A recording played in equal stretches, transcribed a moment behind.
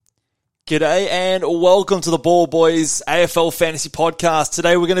G'day and welcome to the Ball Boys AFL Fantasy Podcast.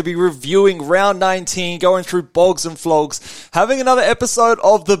 Today we're going to be reviewing round 19, going through bogs and flogs, having another episode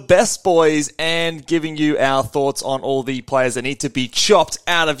of the Best Boys and giving you our thoughts on all the players that need to be chopped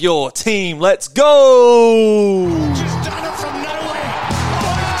out of your team. Let's go! Just done it from nowhere.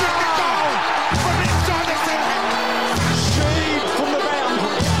 Oh, kick the goal from inside the centre. Sheed from the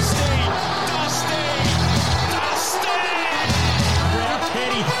boundary. Dusty. Round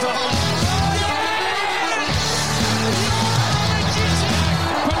Petty. Petrarca.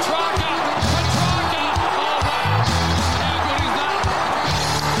 Oh, wow. How good is that?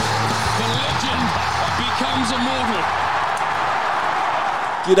 The legend becomes immortal.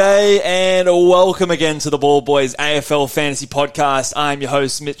 G'day and welcome again to the Ball Boys AFL Fantasy Podcast. I'm your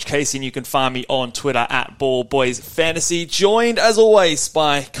host, Mitch Casey, and you can find me on Twitter at Ball Boys Fantasy. Joined, as always,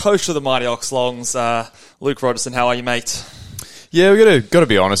 by Coach of the Mighty Oxlongs, Luke Roderson. How are you, mate? Yeah, we've got to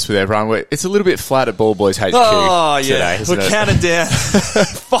be honest with everyone. It's a little bit flat at Ball Boys HQ today, isn't We're it? counting down.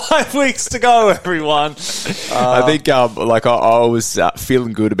 5 weeks to go, everyone. I think I was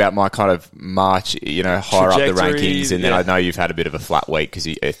feeling good about my kind of march, higher up the rankings, and then I know you've had a bit of a flat week because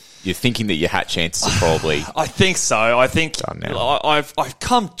you're thinking that your hat chances are probably... I think so. I think I've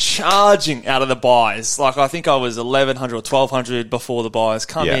come charging out of the buys. I think I was 1,100 or 1,200 before the buys.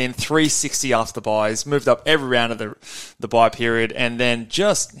 Come in 360 after the buys. Moved up every round of the buy period, and then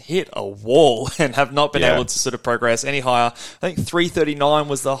just hit a wall and have not been able to sort of progress any higher. I think 339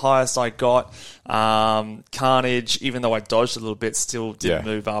 was the highest I got. Carnage, even though I dodged a little bit, still didn't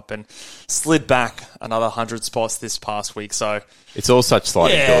move up and slid back another 100 spots this past week. So it's all such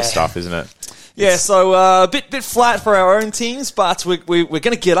sliding door stuff, isn't it? Yeah, so a bit flat for our own teams, but we're going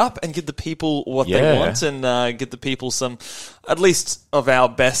to get up and give the people what they want and give the people some, at least, of our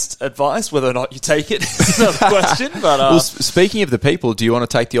best advice. Whether or not you take it is another question. But well, speaking of the people, do you want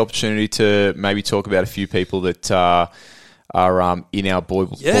to take the opportunity to maybe talk about a few people that are in our Ball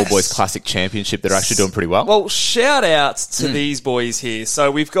Boys Classic Championship that are actually doing pretty well? Well, shout out to these boys here.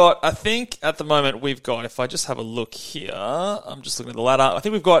 So we've got, I think at the moment we've got, if I just have a look here, I'm just looking at the ladder. I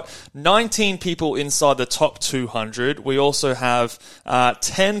think we've got 19 people inside the top 200. We also have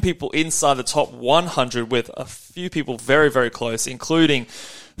 10 people inside the top 100 with a few people very, very close, including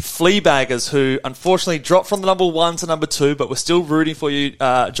Fleabaggers, who unfortunately dropped from the number 1 to number 2, but we're still rooting for you,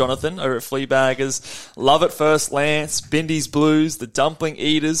 Jonathan, over at Fleabaggers. Love It First, Lance, Bindy's Blues, the Dumpling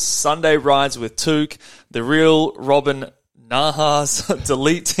Eaters, Sunday Rides with Took, the Real Robin Nahas,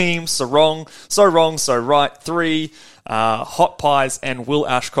 Delete Team, So Wrong, So Right 3, Hot Pies, and Will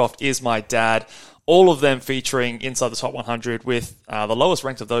Ashcroft Is My Dad. All of them featuring inside the top 100 with the lowest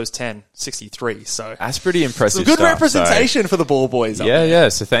ranked of those 10, 63. So that's pretty impressive. Some good representation for the Ball Boys. Yeah.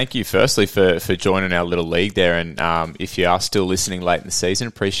 So thank you firstly for joining our little league there. And if you are still listening late in the season,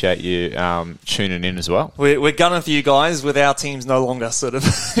 appreciate you tuning in as well. We're gunning for you guys with our teams no longer sort of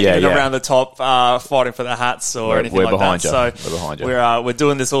around the top fighting for the hats or anything like that. So we're behind you. We're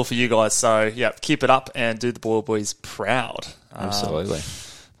doing this all for you guys. So keep it up and do the Ball Boys proud. Absolutely.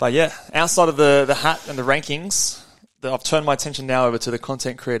 But yeah, outside of the hat and the rankings, I've turned my attention now over to the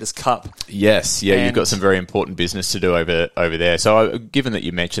Content Creators Cup. Yes, you've got some very important business to do over there. So given that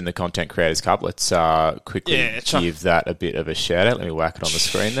you mentioned the Content Creators Cup, let's quickly give that a bit of a shout out. Let me whack it on the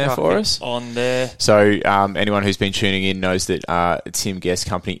screen there for us. On there. So anyone who's been tuning in knows that Tim Guest's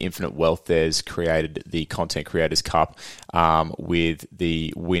company, Infinite Wealth, has created the Content Creators Cup with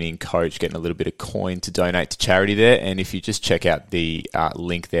the winning coach getting a little bit of coin to donate to charity there. And if you just check out the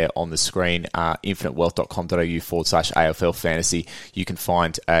link there on the screen, infinitewealth.com.au/AFL Fantasy, you can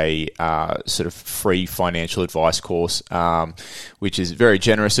find a sort of free financial advice course, which is very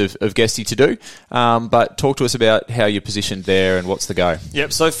generous of Guesty to do. But talk to us about how you're positioned there and what's the go.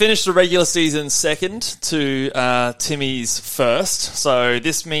 Yep, so finished the regular season second to Timmy's first. So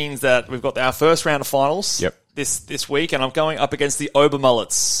this means that we've got our first round of finals. Yep. This week, and I'm going up against the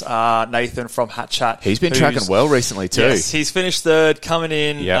Obermullets, Nathan from Hat Chat. He's been tracking well recently too. Yes, he's finished third, coming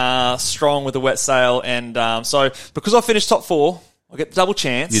in strong with the wet sail, and so because I finished top 4, I get the double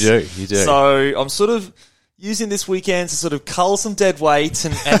chance. You do. So I'm sort of using this weekend to sort of cull some dead weight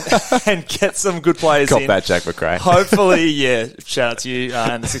and and get some good players in. Got that, Jack McRae. Hopefully, shout out to you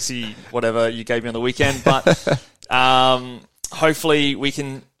and the 60 whatever you gave me on the weekend, but hopefully we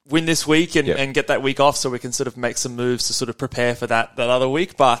can win this week and get that week off so we can sort of make some moves to sort of prepare for that other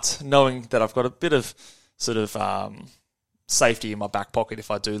week. But knowing that I've got a bit of sort of safety in my back pocket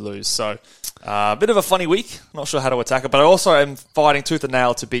if I do lose. So a bit of a funny week. Not sure how to attack it, but I also am fighting tooth and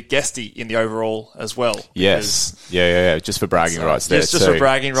nail to beat Guesty in the overall as well. Yes. Yeah. Just for bragging rights there. Just for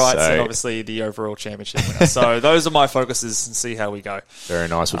bragging rights and obviously the overall championship winner. So those are my focuses and see how we go. Very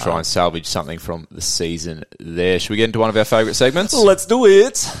nice. We'll try and salvage something from the season there. Should we get into one of our favourite segments? Let's do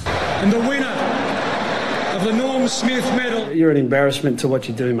it. And the winner of the Norm Smith Medal. You're an embarrassment to what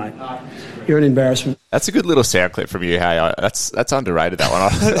you do, mate. You're an embarrassment. That's a good little sound clip from you. Hey, that's underrated, that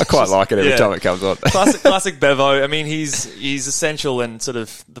one. I quite like it every time it comes on. Classic Bevo. I mean, he's essential and sort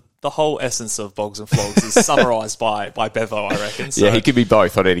of the whole essence of Bogs and Flogs is summarised by Bevo, I reckon. So, yeah, he could be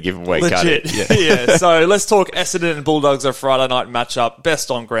both on any given week. Legit. Yeah. So let's talk Essendon and Bulldogs, a Friday night matchup.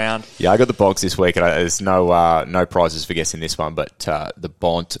 Best on ground. Yeah, I got the Bogs this week, and there's no prizes for guessing this one, but the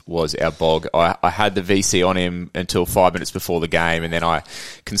Bont was our Bog. I had the VC on him until 5 minutes before the game, and then I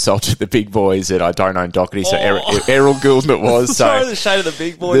consulted the big boys, and I don't own Doherty, so Errol Goulden it was. Sorry, the shade of the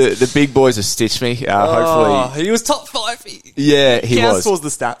big boys. The big boys have stitched me. Hopefully, he was top 5. He was. Towards the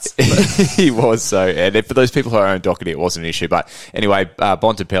stats. He was, so, and for those people who own Doherty, it wasn't an issue. But anyway,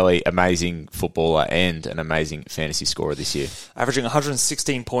 Bontempelli, amazing footballer and an amazing fantasy scorer this year. Averaging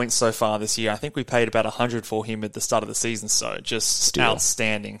 116 points so far this year. I think we paid about 100 for him at the start of the season, so just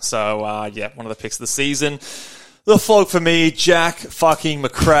outstanding. So, one of the picks of the season. The flog for me, Jack fucking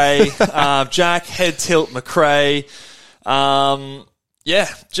McRae. Jack head tilt McRae.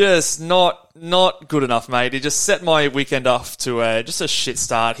 Just not good enough, mate. He just set my weekend off to just a shit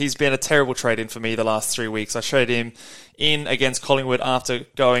start. He's been a terrible trade-in for me the last 3 weeks. I traded him in against Collingwood after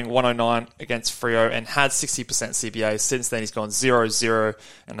going 109 against Freo and had 60% CBA. Since then, he's gone 0-0,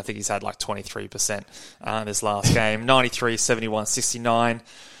 and I think he's had like 23% this last game. 93, 71, 69.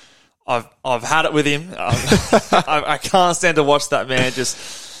 I've had it with him. I can't stand to watch that man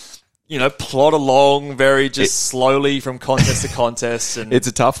just, plod along very slowly from contest to contest. And it's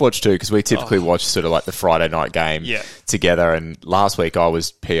a tough watch too, because we typically watch sort of like the Friday night game together. And last week I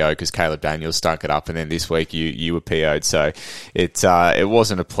was PO because Caleb Daniels stunk it up, and then this week you were PO'd. So it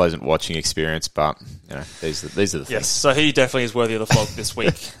wasn't a pleasant watching experience, but these are the things. Yes, so he definitely is worthy of the flog this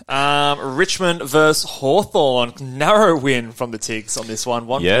week. Richmond versus Hawthorn, narrow win from the Tigs on this one.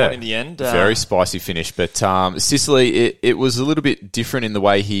 1 point in the end. Very spicy finish, but Sicily, it was a little bit different in the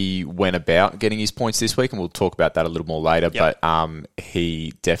way he went about getting his points this week, and we'll talk about that a little more later. Yep. But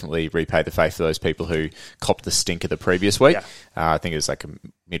he definitely repaid the faith for those people who copped the stinker the previous week. Yeah. I think it was like a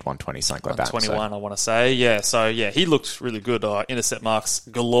mid 120, something like that. 121, so. I want to say. Yeah, so he looked really good. Intercept marks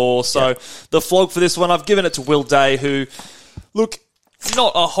galore. So the flog for this one, I've given it to Will Day, who, look,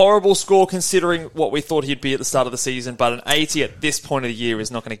 not a horrible score considering what we thought he'd be at the start of the season, but an 80 at this point of the year is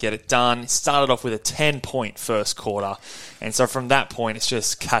not going to get it done. He started off with a 10-point first quarter, and so from that point, it's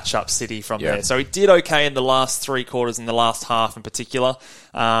just catch-up city from there. So he did okay in the last 3 quarters, in the last half in particular,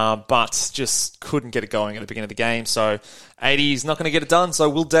 but just couldn't get it going at the beginning of the game. So 80 is not going to get it done, so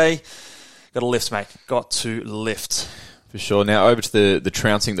Will Day, got to lift, mate. Got to lift. For sure. Now, over to the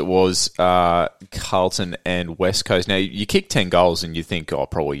trouncing that was Carlton and West Coast. Now, you kick 10 goals and you think,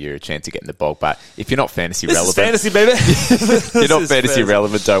 probably you're a chance of getting the ball. But if you're not fantasy relevant... This is fantasy, baby. You're not fantasy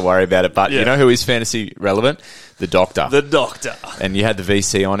relevant, don't worry about it. But you know who is fantasy relevant? The Doctor. The Doctor. And you had the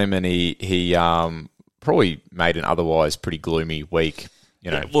VC on him, and he probably made an otherwise pretty gloomy week.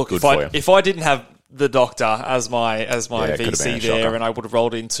 Look, good if I didn't have the Doctor as my VC there, and I would have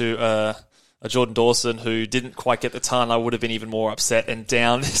rolled into... a Jordan Dawson who didn't quite get the ton, I would have been even more upset and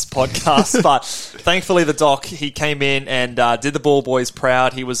down this podcast. But thankfully, the Doc, he came in and did the ball boys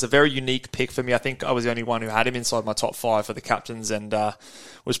proud. He was a very unique pick for me. I think I was the only one who had him inside my top 5 for the captains, and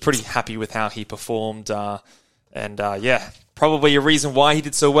was pretty happy with how he performed. Probably a reason why he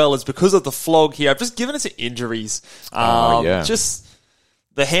did so well is because of the flog here. I've just given it to injuries. Just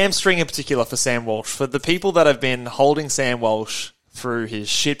the hamstring in particular for Sam Walsh. For the people that have been holding Sam Walsh through his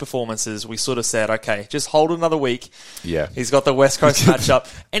shit performances, we sort of said, okay, just hold another week. Yeah. He's got the West Coast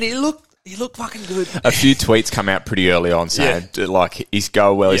matchup, and he looked fucking good. A few tweets come out pretty early on saying, like, he's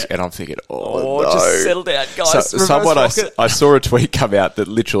go well, and I'm thinking, no. Just settle down, guys. So I saw a tweet come out that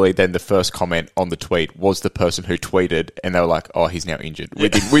literally then the first comment on the tweet was the person who tweeted, and they were like, he's now injured.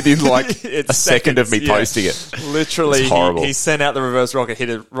 Within like a second of me posting it. Literally, he sent out the reverse rocket, hit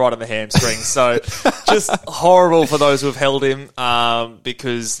it right on the hamstring. So just horrible for those who have held him,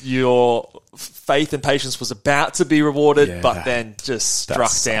 because your faith and patience was about to be rewarded, but then just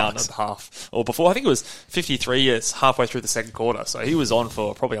struck down at half or before. I think it was 53 years halfway through the second quarter. So he was on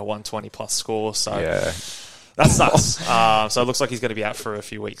for probably a 120 plus score. So That sucks. So it looks like he's going to be out for a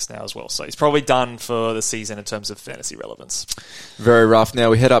few weeks now as well. So he's probably done for the season in terms of fantasy relevance. Very rough. Now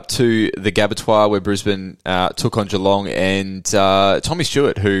we head up to the Gabatoir where Brisbane took on Geelong, and Tommy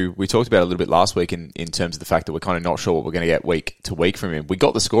Stewart, who we talked about a little bit last week in terms of the fact that we're kind of not sure what we're going to get week to week from him. We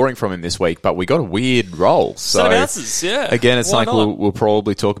got the scoring from him this week, but we got a weird role. So set of bounces, yeah. Again, it's Why something not? we'll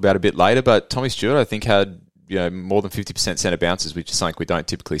probably talk about a bit later, but Tommy Stewart, I think, had more than 50% centre bounces, which is something we don't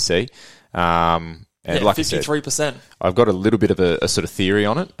typically see. And like 53%. I said, I've got a little bit of a sort of theory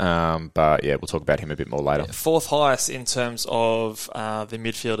on it, but yeah, we'll talk about him a bit more later. Fourth highest in terms of the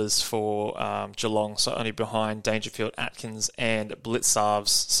midfielders for Geelong, so only behind Dangerfield, Atkins, and Blitzarves.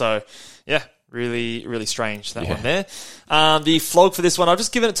 So, yeah, really, really strange, that one there. The flog for this one, I've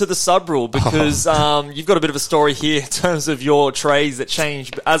just given it to the sub rule because you've got a bit of a story here in terms of your trades that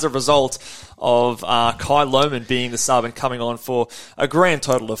changed as a result of Kai Lohmann being the sub and coming on for a grand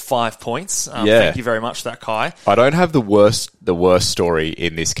total of 5 points. Thank you very much for that, Kai. I don't have the worst story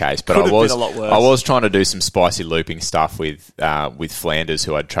in this case, but I was trying to do some spicy looping stuff with Flanders,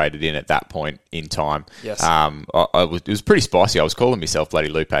 who I'd traded in at that point in time. Yes. It was pretty spicy. I was calling myself bloody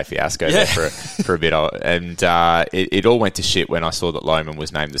Lupe Fiasco there for a bit, and it all went to shit when I saw that Lohmann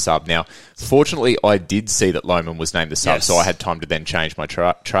was named the sub. Now, fortunately, I did see that Lohmann was named the sub, so I had time to then change my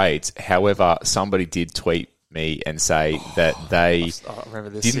trades. However, somebody did tweet me and say that they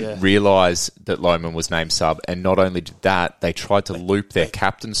didn't realise that Lohmann was named sub, and not only did that, they tried to loop their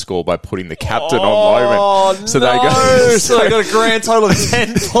captain score by putting the captain on Lohmann. So they got a grand total of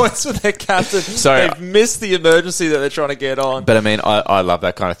 10 points with their captain. So they've missed the emergency that they're trying to get on. But I mean, I love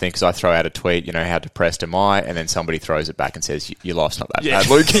that kind of thing because I throw out a tweet, how depressed am I? And then somebody throws it back and says, "Your life's not that bad,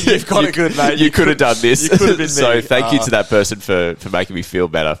 Luke. You've got it good, mate. You could have done this." You could have been so me. thank you to that person for making me feel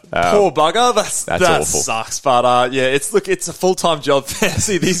better. Poor bugger. That awful. Sucks. But it's a full-time job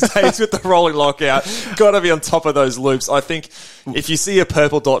fantasy these days with the rolling lockout. Got to be on top of those loops. I think if you see a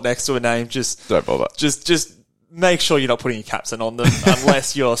purple dot next to a name, just don't bother. Just make sure you're not putting your captain on them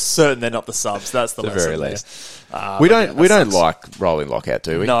unless you're certain they're not the subs. That's the very lesson least. there. We don't like rolling lockout,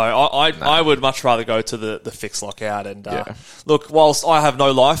 do we? No, I would much rather go to the fixed lockout. And look, whilst I have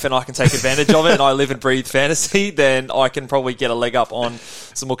no life and I can take advantage of it and I live and breathe fantasy, then I can probably get a leg up on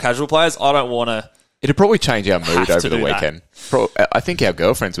some more casual players. I don't want to. It'd probably change our mood over the weekend. I think our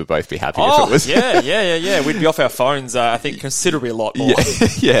girlfriends would both be happy if it was. Yeah. We'd be off our phones, I think, considerably a lot more.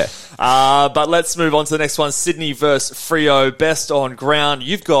 Yeah. But let's move on to the next one. Sydney versus Freo, best on ground.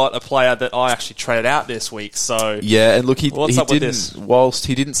 You've got a player that I actually traded out this week. So yeah, and look, he with didn't. This? Whilst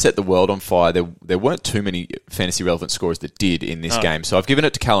he didn't set the world on fire, there weren't too many fantasy relevant scores that did in this game. So I've given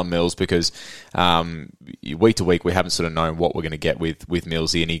it to Callum Mills because week to week we haven't sort of known what we're going to get with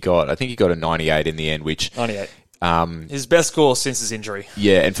Millsy, and I think he got a 98 in the end, which 98. His best score since his injury.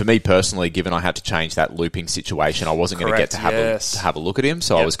 Yeah, and for me personally, given I had to change that looping situation, I wasn't going to get to have a look at him,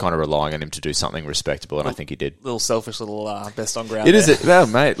 so I was kind of relying on him to do something respectable, and I think he did. Little selfish little best on ground. It is, well,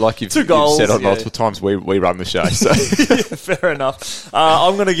 mate, like you've said on multiple times, we run the show. So fair enough.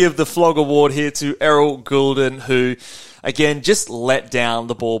 I'm going to give the flog award here to Errol Goulden, who. Again, just let down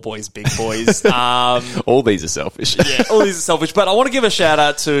the ball boys, big boys. All these are selfish. Yeah, all these are selfish. But I want to give a shout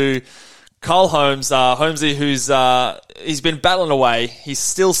out to Kyle Holmes, Holmesy, who's he's been battling away. He's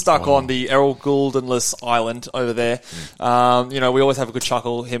still stuck on the Errol Gouldenless island over there. We always have a good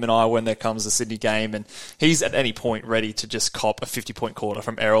chuckle, him and I, when there comes the Sydney game, and he's at any point ready to just cop a 50-point quarter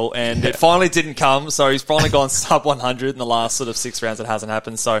from Errol, and it finally didn't come, so he's finally gone sub 100 in the last sort of 6 rounds. It hasn't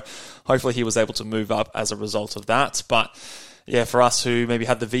happened, so hopefully he was able to move up as a result of that. But yeah, for us who maybe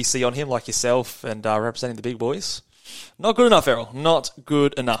had the VC on him, like yourself, and representing the big boys, not good enough, Errol. Not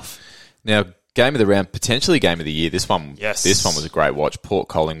good enough. Now, game of the round, potentially game of the year. This one was a great watch. Port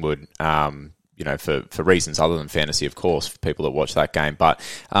Collingwood, for reasons other than fantasy, of course, for people that watch that game. But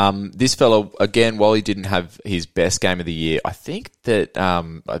this fellow, again, while he didn't have his best game of the year, I think that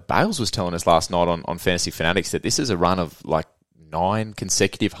Bales was telling us last night on Fantasy Fanatics that this is a run of like 9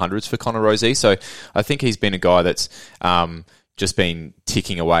 consecutive hundreds for Connor Rozee. So I think he's been a guy that's just been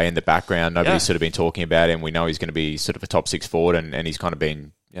ticking away in the background. Nobody's sort of been talking about him. We know he's going to be sort of a top 6 forward, and he's kind of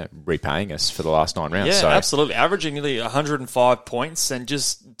been repaying us for the last 9 rounds. Yeah, so, absolutely. Averaging nearly 105 points and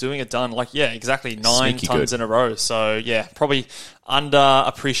just doing it done, 9 times in a row. So, probably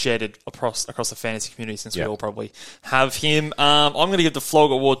underappreciated across the fantasy community since we all probably have him. I'm going to give the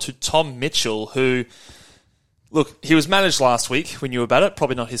flog award to Tom Mitchell, who... Look, he was managed last week. We knew about it.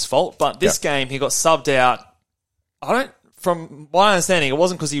 Probably not his fault. But this game, he got subbed out. From my understanding, it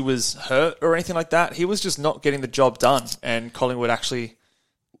wasn't because he was hurt or anything like that. He was just not getting the job done, and Collingwood actually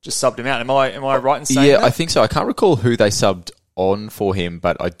just subbed him out. Am I right in saying that? Yeah, I think so. I can't recall who they subbed on for him,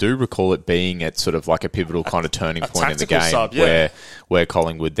 but I do recall it being at sort of like a pivotal kind of turning point in the game sub, yeah. where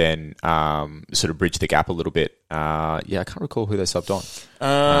Collingwood then sort of bridged the gap a little bit. I can't recall who they subbed on.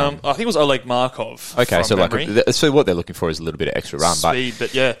 I think it was Oleg Markov. Okay, so memory. so what they're looking for is a little bit of extra run. Speed,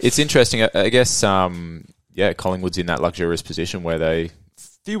 but yeah. It's interesting. I guess, Collingwood's in that luxurious position where they... A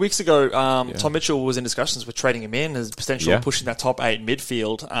few weeks ago, Tom Mitchell was in discussions with trading him in as potential pushing that top 8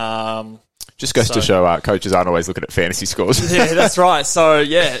 midfield. Just goes to show coaches aren't always looking at fantasy scores. Yeah, that's right. So,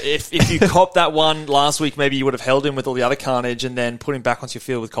 yeah, if you copped that one last week, maybe you would have held him with all the other carnage and then put him back onto your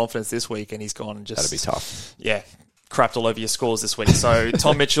field with confidence this week, and he's gone and just... That'd be tough. Yeah, crapped all over your scores this week. So,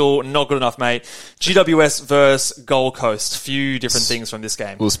 Tom Mitchell, not good enough, mate. GWS versus Gold Coast. Few different things from this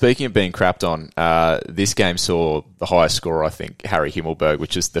game. Well, speaking of being crapped on, this game saw the highest scorer, I think, Harry Himmelberg,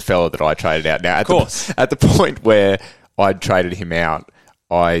 which is the fella that I traded out. Now, at the point where I'd traded him out,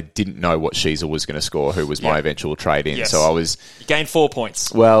 I didn't know what Sheasel was going to score, who was my eventual trade in. Yes. So I was... You gained 4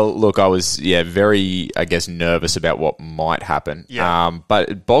 points. Well, look, I was, very, I guess, nervous about what might happen. Yeah.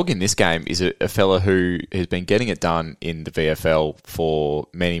 But Bog in this game is a fella who has been getting it done in the VFL for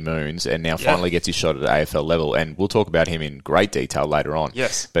many moons and now finally gets his shot at AFL level. And we'll talk about him in great detail later on.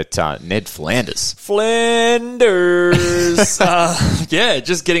 Yes. But Ned Flanders.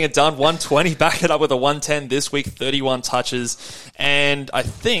 Just getting it done. 120, back it up with a 110 this week, 31 touches. And I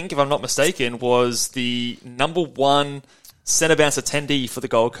think, if I'm not mistaken, was the number one centre bounce attendee for the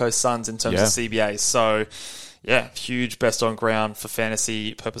Gold Coast Suns in terms of CBAs. So, huge best on ground for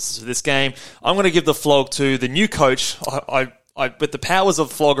fantasy purposes for this game. I'm going to give the flog to the new coach. I with the powers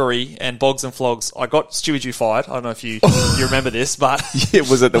of floggery and bogs and flogs, I got Stewie Dew fired. I don't know if you remember this, but...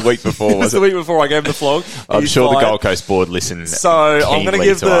 Was it the week before? It was the week before I gave him the flog. I'm sure the Gold Coast board listened. So I'm going to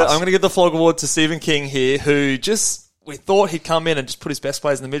give the flog award to Stephen King here, who just... We thought he'd come in and just put his best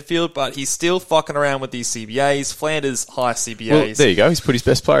players in the midfield, but he's still fucking around with these CBAs. Flanders, high CBAs. Well, there you go. He's put his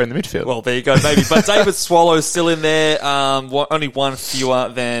best player in the midfield. Well, there you go, maybe. But David Swallow's still in there. Only one fewer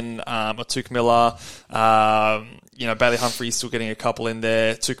than Atuk Miller. Bailey Humphrey's still getting a couple in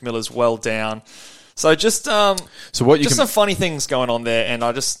there. Atuk Miller's well down. So just some funny things going on there, and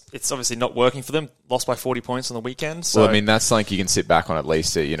it's obviously not working for them. Lost by 40 points on the weekend. So. Well, I mean, that's something you can sit back on at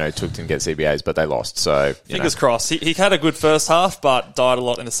least. Took to get CBAs, but they lost. So fingers crossed. He had a good first half, but died a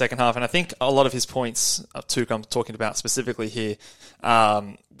lot in the second half. And I think a lot of his points, Took I'm talking about specifically here,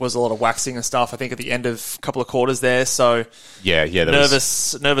 was a lot of waxing and stuff. I think at the end of a couple of quarters there. So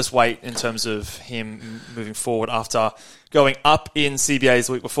nervous weight in terms of him moving forward after going up in CBAs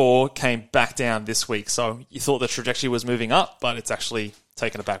the week before, came back down this week. So you thought the trajectory was moving up, but it's actually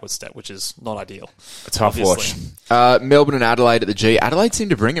taken a backward step, which is not ideal. A tough watch. Melbourne and Adelaide at the G. Adelaide seem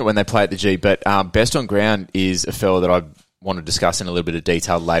to bring it when they play at the G, but best on ground is a fella that I want to discuss in a little bit of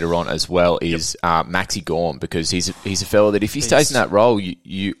detail later on as well is Maxi Gorm, because he's a fella that if he stays in that role,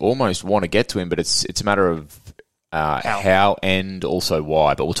 you almost want to get to him, but it's a matter of how and also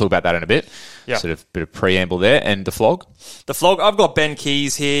why. But we'll talk about that in a bit. Yeah. Sort of bit of preamble there. And the flog? The flog, I've got Ben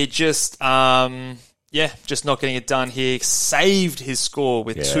Keys here. Just not getting it done here. Saved his score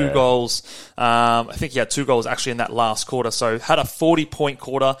with 2 goals. I think he had 2 goals actually in that last quarter. So had a 40-point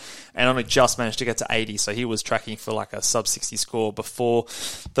quarter and only just managed to get to 80. So he was tracking for like a sub-60 score before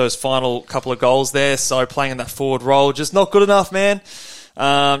those final couple of goals there. So playing in that forward role, just not good enough, man.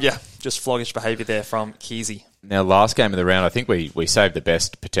 Just floggish behaviour there from Keysy. Now, last game of the round, I think we saved the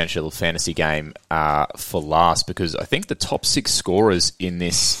best potential fantasy game for last, because I think the top 6 scorers in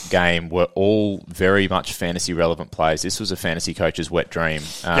this game were all very much fantasy-relevant players. This was a fantasy coach's wet dream.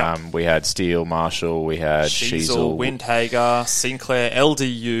 We had Steele, Marshall, we had Sheasel, Windhager, Sinclair,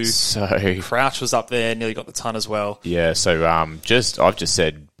 LDU. So Crouch was up there, nearly got the ton as well. Yeah, so I've just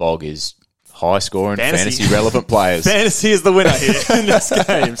said Bog is high-scoring, fantasy-relevant players. Fantasy is the winner here in this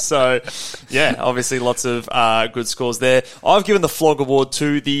game. So, obviously lots of good scores there. I've given the flog award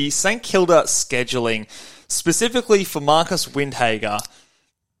to the St Kilda scheduling, specifically for Marcus Windhager.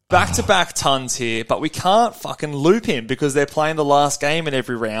 Back-to-back tons here, but we can't fucking loop him because they're playing the last game in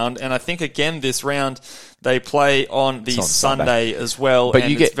every round. And I think, again, this round they play on the Sunday as well. But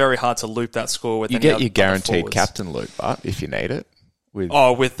it's very hard to loop that score with you get your guaranteed captain loop, but if you need it. With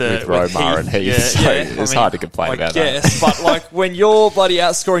Romar and Heath. It's hard to complain about that. But like when you're bloody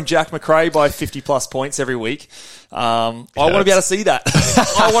outscoring Jack McRae by 50+ points every week, I want to be able to see that.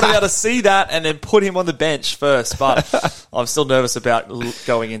 I want to be able to see that and then put him on the bench first. But I'm still nervous about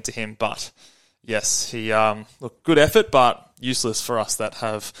going into him. But yes, he good effort, but useless for us that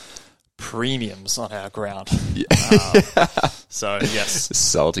have premiums on our ground. So, yes.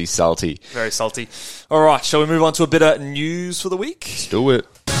 Salty. Very salty. All right, shall we move on to a bit of news for the week? Let's do it.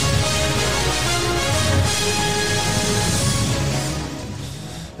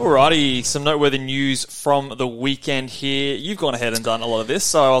 Alrighty, some noteworthy news from the weekend here. You've gone ahead and done a lot of this,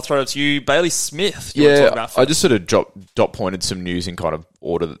 so I'll throw it to you. Bailey Smith, you want to talk about first? I just sort of dot pointed some news in kind of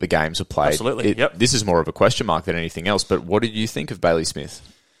order that the games were played. Absolutely, yep. This is more of a question mark than anything else, but what did you think of Bailey Smith?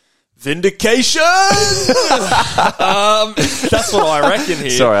 Vindication! That's what I reckon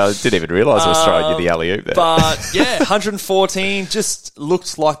here. Sorry, I didn't even realise I was throwing you the alley-oop there. But, yeah, 114 just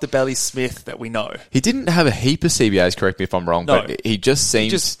looked like the Bailey Smith that we know. He didn't have a heap of CBAs, correct me if I'm wrong, No. but he just seemed... He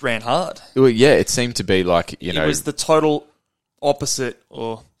just ran hard. Well, yeah, it seemed to be like, It was the total opposite,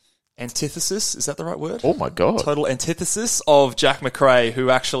 or antithesis, is that the right word? Oh, my God. Total antithesis of Jack McRae,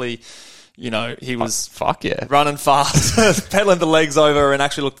 who actually... he was fuck yeah, running fast, pedaling the legs over, and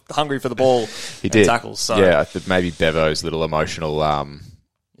actually looked hungry for the ball. He did tackles. So. Yeah, I think maybe Bevo's little emotional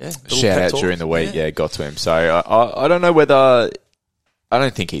shout out during the week, got to him. So I don't know whether. I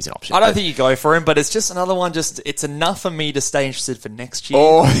don't think he's an option. I don't think you go for him, but it's just another one. It's enough for me to stay interested for next year.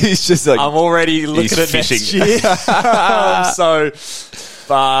 Oh, he's just like I'm already looking at fishing. next year.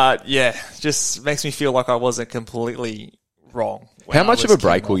 But yeah, just makes me feel like I wasn't completely wrong. How much of a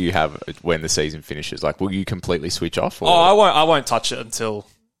break will you have when the season finishes? Like, will you completely switch off? Or? Oh, I won't touch it until,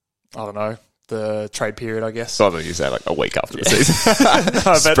 I don't know, the trade period, I guess. So I thought you say like a week after the season.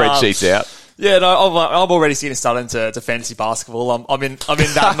 No, Spreadsheets out. Yeah, no, I'm already seeing it start into fantasy basketball. I'm in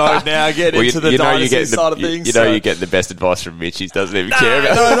that mode now. Into the dynasty side of things. You're getting the best advice from Mitch. He doesn't even care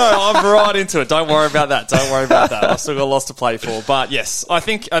about it. No, I'm right into it. Don't worry about that. I've still got lots to play for. But yes, I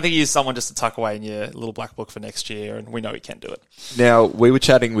think he's someone just to tuck away in your little black book for next year, and we know he can do it. Now, we were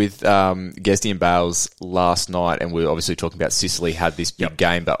chatting with Guesty and Bales last night, and we were obviously talking about Sicily had this big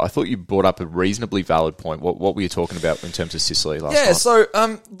game, but I thought you brought up a reasonably valid point. What were you talking about in terms of Sicily last night? Yeah,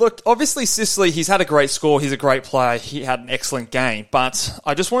 so look, obviously Sicily, he's had a great score. He's a great player. He had an excellent game. But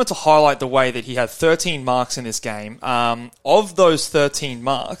I just wanted to highlight the way that he had 13 marks in this game. Of those 13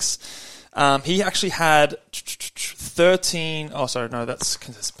 marks, he actually had 13... Oh, sorry, no, that's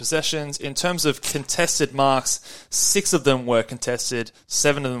contested possessions. In terms of contested marks, 6 of them were contested,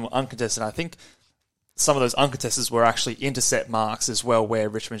 7 of them were uncontested. I think some of those uncontested were actually intercept marks as well, where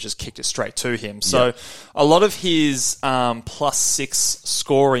Richmond just kicked it straight to him. So a lot of his +6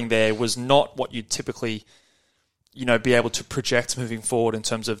 scoring there was not what you'd typically, be able to project moving forward in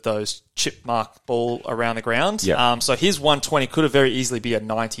terms of those chip mark ball around the ground. So his 120 could have very easily be a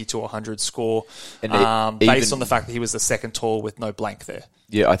 90 to 100 score, based on the fact that he was the second tall with no blank there.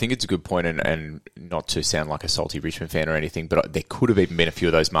 Yeah, I think it's a good point, and not to sound like a salty Richmond fan or anything, but there could have even been a few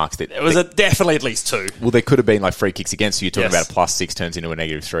of those marks that... There was definitely at least 2. Well, there could have been like free kicks against, so you're talking about a +6 turns into a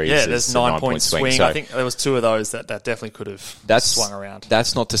 -3. Yeah, there's 9-point swing. So I think there was 2 of those that definitely could have swung around.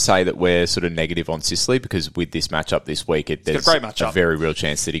 That's not to say that we're sort of negative on Sicily, because with this matchup this week, there's a great matchup. A very real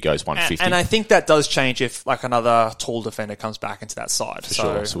chance that he goes 150. And I think that does change if like another tall defender comes back into that side. For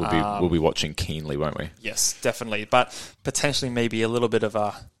sure. So we'll be watching keenly, won't we? Yes, definitely. But potentially maybe a little bit of a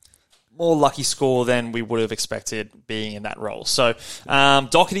more lucky score than we would have expected being in that role. So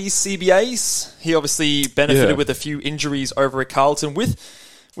Doherty's CBAs, he obviously benefited with a few injuries over at Carlton. With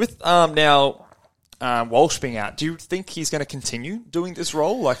now Walsh being out, do you think he's going to continue doing this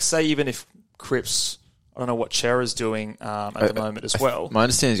role? Like, say, even if Cripps... I don't know what Chera's doing at the moment as well. My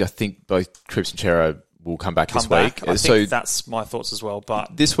understanding is I think both Cripps and Chera will come back this week. I think that's my thoughts as well.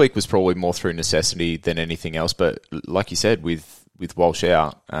 But this week was probably more through necessity than anything else. But like you said, with Walsh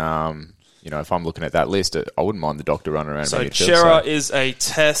out, if I'm looking at that list, I wouldn't mind the doctor running around. So Chera is a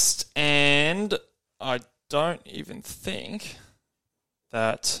test, and I don't even think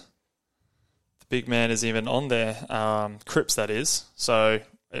that the big man is even on there. Cripps, that is. So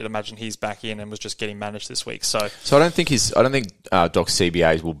I'd imagine he's back in and was just getting managed this week. So I don't think Doc's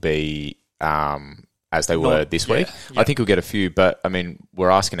CBAs will be as they were this week. Yeah. I think he'll get a few, but I mean, we're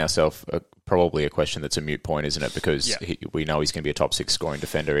asking ourselves probably a question that's a moot point, isn't it? Because we know he's going to be a top 6 scoring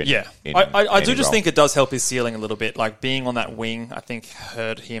defender. I do just think it does help his ceiling a little bit. Like being on that wing, I think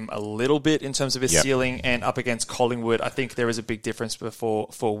hurt him a little bit in terms of his ceiling. And up against Collingwood, I think there is a big difference for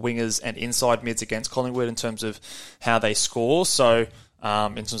wingers and inside mids against Collingwood in terms of how they score. So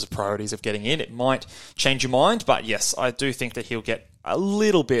in terms of priorities of getting in, it might change your mind. But yes, I do think that he'll get a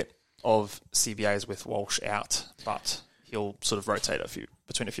little bit of CBAs with Walsh out, but he'll sort of rotate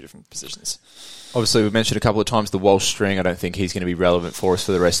between a few different positions. Obviously, we've mentioned a couple of times the Walsh string. I don't think he's going to be relevant for us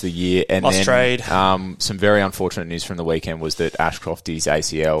for the rest of the year. And must trade. Some very unfortunate news from the weekend was that Ashcroft's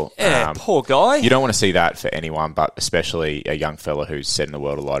ACL. Yeah, poor guy. You don't want to see that for anyone, but especially a young fella who's setting the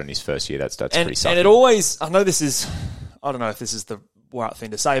world alight in his first year. That's pretty sucky. And it always, I don't know if this is the wild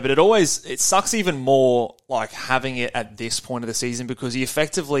thing to say, but it sucks even more like having it at this point of the season because he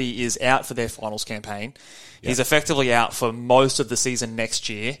effectively is out for their finals campaign. Yeah. He's effectively out for most of the season next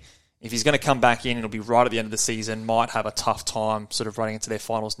year. If he's going to come back in, it'll be right at the end of the season, might have a tough time sort of running into their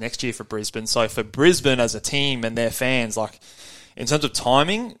finals next year for Brisbane. So for Brisbane as a team and their fans, like in terms of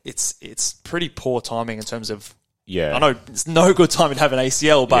timing, it's pretty poor timing in terms of, I know it's no good time to have an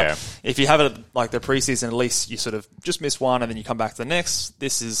ACL, but if you have it like the preseason, at least you sort of just miss one and then you come back to the next.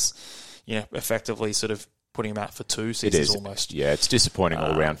 This is, effectively sort of putting him out for 2 seasons almost. Yeah, it's disappointing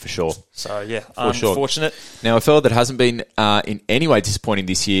all round for sure. So, unfortunate. Sure. Now, a fellow that hasn't been in any way disappointing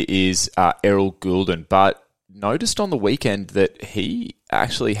this year is Errol Goulden, but noticed on the weekend that he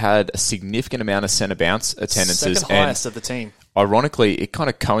actually had a significant amount of centre bounce attendances. Second highest of the team. Ironically, it kind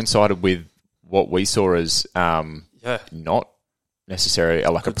of coincided with what we saw as not necessarily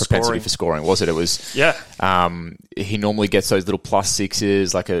like a propensity for scoring, was it? It was he normally gets those little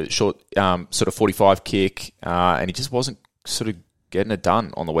 +6s, like a short sort of 45 kick, and he just wasn't sort of getting it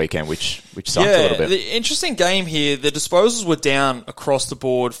done on the weekend, which sucked a little bit. The interesting game here, the disposals were down across the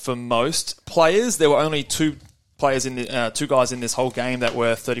board for most players. There were only two guys in this whole game that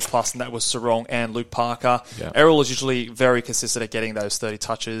were 30 plus, and that was Sarong and Luke Parker. Yeah. Errol is usually very consistent at getting those 30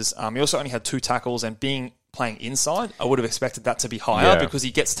 touches. He also only had 2 tackles, and playing inside, I would have expected that to be higher because he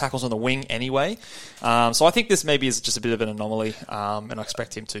gets tackles on the wing anyway. So I think this maybe is just a bit of an anomaly, and I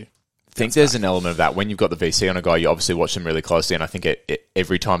expect him to. I think there's an element of that. When you've got the VC on a guy, you obviously watch them really closely, and I think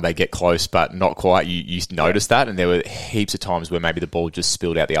every time they get close but not quite, you notice that. And there were heaps of times where maybe the ball just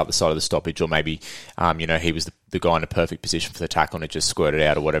spilled out the other side of the stoppage, or maybe he was the guy in a perfect position for the tackle and it just squirted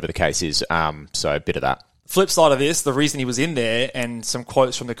out, or whatever the case is. So a bit of that. Flip side of this, the reason he was in there, and some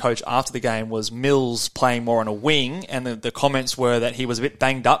quotes from the coach after the game, was Mills playing more on a wing, and the comments were that he was a bit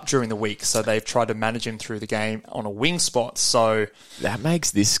banged up during the week, so they've tried to manage him through the game on a wing spot. So that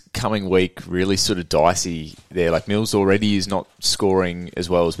makes this coming week really sort of dicey there. Like Mills already is not scoring as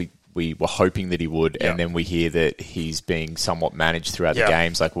well as we were hoping that he would, and then we hear that he's being somewhat managed throughout the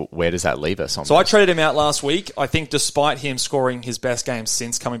games. Like, where does that leave us? So I traded him out last week. I think despite him scoring his best game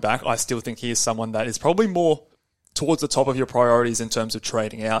since coming back, I still think he is someone that is probably more towards the top of your priorities in terms of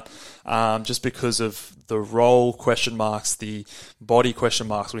trading out, just because of the role question marks, the body question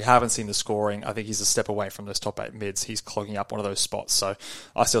marks. We haven't seen the scoring. I think he's a step away from those top 8 mids. He's clogging up one of those spots. So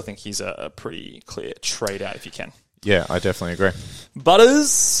I still think he's a pretty clear trade out if you can. Yeah, I definitely agree.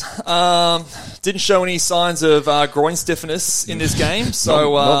 Butters didn't show any signs of groin stiffness in this game.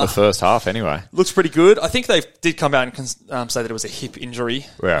 So not in the first half, anyway. Looks pretty good. I think they did come out and say that it was a hip injury,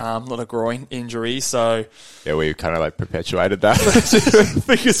 not a groin injury. So yeah, we kind of like perpetuated that.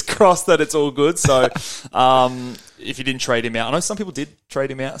 Fingers crossed that it's all good. So if you didn't trade him out, I know some people did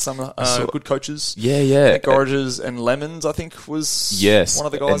trade him out. Some good coaches. Yeah. Gorges and Lemons, I think, was one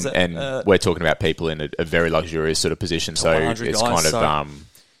of the guys. And we're talking about people in a very luxurious sort of position. So it's guys, kind of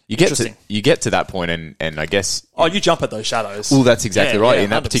you get to that point, and I guess you jump at those shadows. Well, that's exactly right. In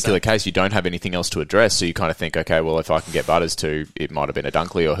that particular case, you don't have anything else to address, so you kind of think, okay, well, if I can get Butters to, it might have been a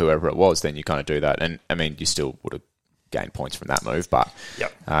Dunkley or whoever it was, then you kind of do that. And I mean, you still would have gained points from that move, but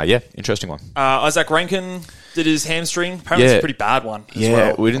interesting one. Isaac Rankin did his hamstring. Apparently it's a pretty bad one as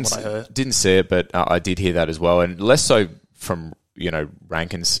well. We didn't see it, but I did hear that as well, and less so from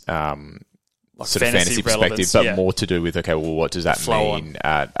Rankin's sort of fantasy perspective, but more to do with, okay, well, what does that mean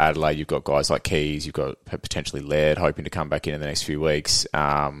at Adelaide? You've got guys like Keys, you've got potentially Laird hoping to come back in the next few weeks.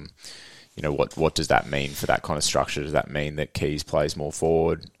 What does that mean for that kind of structure? Does that mean that Keys plays more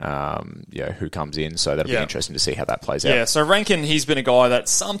forward? Who comes in? So that'll be interesting to see how that plays out. Yeah, so Rankin, he's been a guy that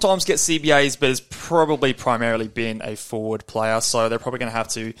sometimes gets CBAs, but has probably primarily been a forward player. So they're probably going to have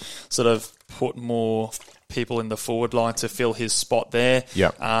to sort of put more people in the forward line to fill his spot there.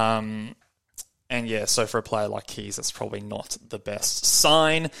 So for a player like Keys, that's probably not the best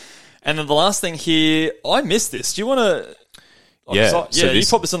sign. And then the last thing here, I missed this. Do you want to... you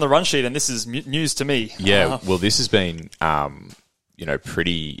put this on the run sheet, and this is news to me. Yeah, well, this has been,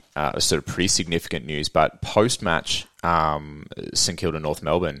 pretty significant news. But post-match, St Kilda North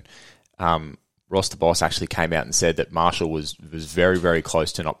Melbourne, Ross the boss actually came out and said that Marshall was very, very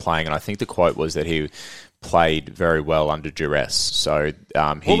close to not playing, and I think the quote was that he played very well under duress. So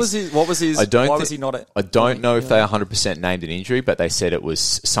what was his? Why was he not? I don't know if they 100% named an injury, but they said it was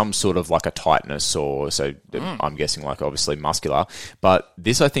some sort of like a tightness, I'm guessing like obviously muscular. But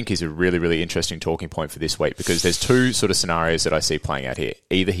this I think is a really, really interesting talking point for this week, because there's two sort of scenarios that I see playing out here.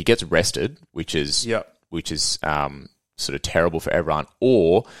 Either he gets rested, which is sort of terrible for everyone,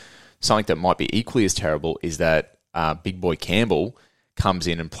 or something that might be equally as terrible is that Big Boy Campbell comes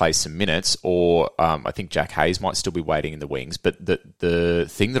in and plays some minutes, or I think Jack Hayes might still be waiting in the wings. But the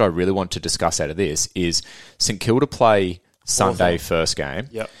thing that I really want to discuss out of this is St Kilda play Sunday first game,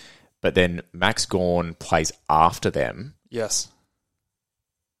 Yep. but then Max Gawn plays after them. Yes.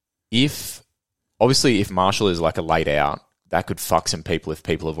 If Marshall is like a late out, that could fuck some people if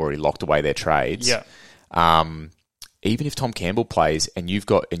people have already locked away their trades. Yeah. Even if Tom Campbell plays and you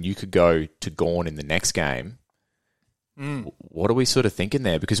could go to Gawn in the next game, what are we sort of thinking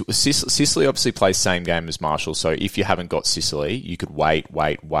there? Because Sicily obviously plays same game as Marshall, so if you haven't got Sicily, you could wait,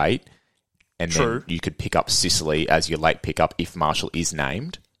 and then you could pick up Sicily as your late pickup if Marshall is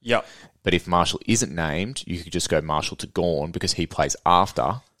named. Yep. But if Marshall isn't named, you could just go Marshall to Gawn because he plays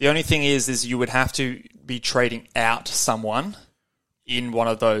after. The only thing is you would have to be trading out someone in one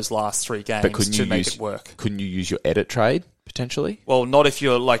of those last 3 games to make it work. Couldn't you use your edit trade, potentially? Well, not if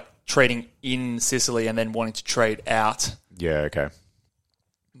you're like trading in Sicily and then wanting to trade out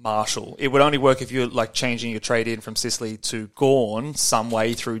Marshall. It would only work if you're like changing your trade in from Sicily to Gawn some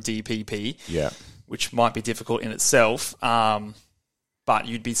way through DPP, which might be difficult in itself. But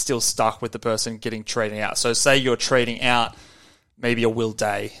you'd be still stuck with the person getting trading out. So say you're trading out maybe a Will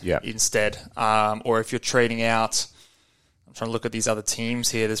Day instead. Or if you're trading out, I'm trying to look at these other teams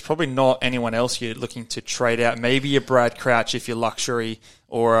here. There's probably not anyone else you're looking to trade out. Maybe a Brad Crouch if you're Luxury,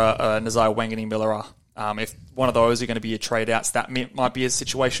 or a Nazai Wangani Miller. If one of those are going to be your trade outs, that might be a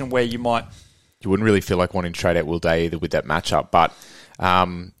situation where you wouldn't really feel like wanting to trade out Will Day either with that matchup. But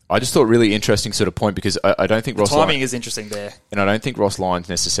I just thought really interesting sort of point, because I don't think Ross timing is interesting there, and I don't think Ross Lyon's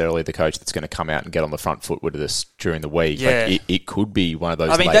necessarily the coach that's going to come out and get on the front foot with this during the week. Yeah. Like it could be one of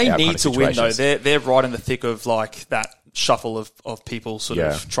those. I mean, they need to win though. They're right in the thick of like that shuffle of people sort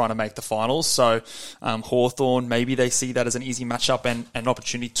of trying to make the finals. So Hawthorn, maybe they see that as an easy matchup and an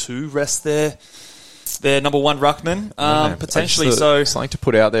opportunity to rest their number one ruckman, potentially. So something to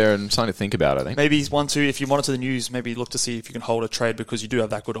put out there and something to think about, I think. Maybe he's one to, if you monitor the news, maybe look to see if you can hold a trade, because you do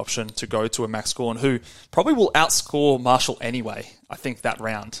have that good option to go to a Max Gawn, who probably will outscore Marshall anyway. I think that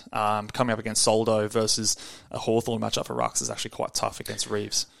round, coming up against Soldo versus a Hawthorn matchup for rucks is actually quite tough against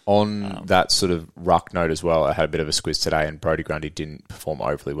Reeves. On that sort of ruck note as well, I had a bit of a squiz today, and Brodie Grundy didn't perform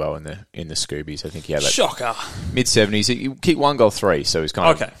overly well in the Scoobies. I think he had that shocker mid-70s. He kicked 1 goal 3, so he's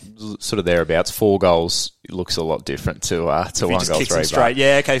kind of sort of thereabouts. 4 goals looks a lot different to 1 goal 3. Straight.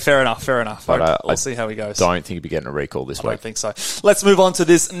 Yeah, okay, fair enough. But we'll see how he goes. Don't think he'll be getting a recall this week. I don't think so. Let's move on to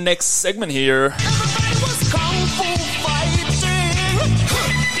this next segment here.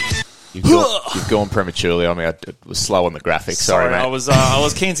 You've gone prematurely on me. I was slow on the graphics. Sorry, mate. I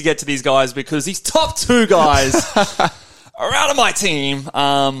was keen to get to these guys because these top 2 guys are out of my team.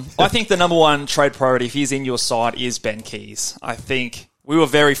 I think the number one trade priority, if he's in your side, is Ben Keys. I think we were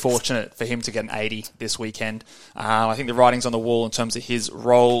very fortunate for him to get an 80 this weekend. I think the writing's on the wall in terms of his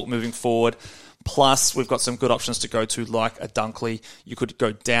role moving forward. Plus, we've got some good options to go to, like a Dunkley. You could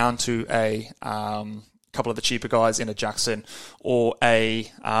go down to a couple of the cheaper guys in a Jackson or a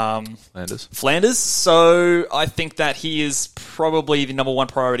Flanders. So I think that he is probably the number one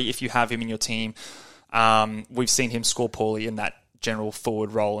priority if you have him in your team. We've seen him score poorly in that general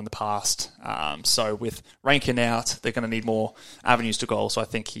forward role in the past. So with Rankin out, they're going to need more avenues to goal. So I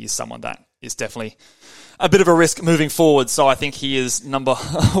think he is someone that is definitely a bit of a risk moving forward. So I think he is number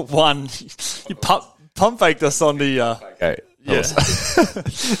one. You pump faked us on the... Okay. Yeah.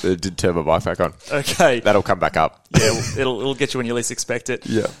 It did turn my mic back on. Okay. That'll come back up. Yeah, it'll get you when you least expect it.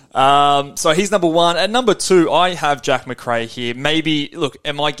 Yeah. So he's number one. At number 2, I have Jack Macrae here. Maybe, look,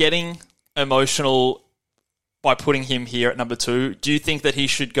 am I getting emotional by putting him here at number 2? Do you think that he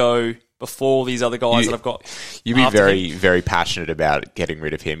should go before these other guys that I've got? You'd be very, very passionate about getting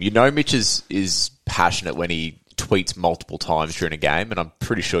rid of him. You know Mitch is passionate when he tweets multiple times during a game, and I'm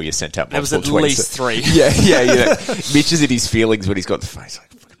pretty sure you sent out multiple tweets. There was at least 3. Yeah. Mitch is in his feelings when he's got the face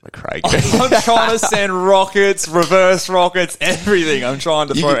like, Craig. I'm trying to send rockets, reverse rockets, everything. I'm trying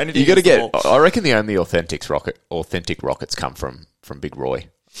to throw anything. You got to get. I reckon the only authentic rockets come from Big Roy.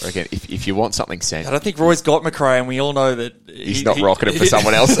 I reckon if you want something sent, I don't think Roy's got Macrae, and we all know that he's not rocketing for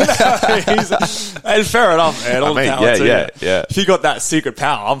someone else. And fair enough, man. Yeah. If you got that secret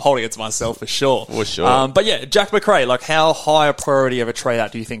power, I'm holding it to myself for sure. For sure. But yeah, Jack Macrae, like how high a priority of a trade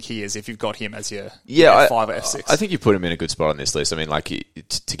out do you think he is if you've got him as your F5 or F6? I think you put him in a good spot on this list. I mean, like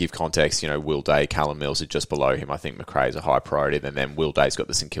to give context, Will Day, Callum Mills are just below him. I think Macrae is a high priority. Then Will Day's got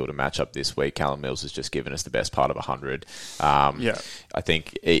the St Kilda matchup this week. Callum Mills has just given us the best part of 100. I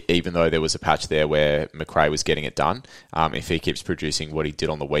think even though there was a patch there where Macrae was getting it done, if he keeps producing what he did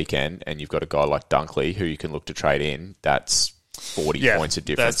on the weekend, and you've got a guy like Dunkley who you can look to trade in, that's 40 points of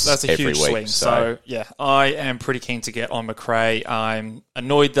difference that's a every huge week. swing. So, I am pretty keen to get on McRae. I'm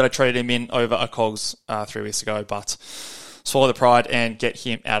annoyed that I traded him in over a Cogs 3 weeks ago, but swallow the pride and get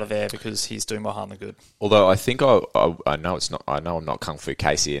him out of there because he's doing more harm than good. Although I think I know it's not. I know I'm not Kung Fu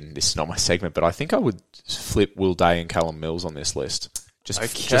Casey, and this is not my segment, but I think I would flip Will Day and Callum Mills on this list just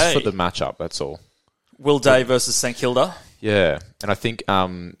for the matchup. That's all. Will Day versus St Kilda. Yeah, and I think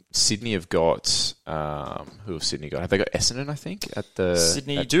Sydney have got who have Sydney got? Have they got Essendon? I think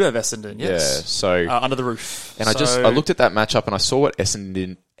Sydney do have Essendon. Yes, yeah. So under the roof. And I looked at that matchup and I saw what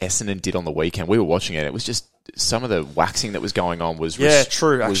Essendon did on the weekend. We were watching it. It was just some of the waxing that was going on was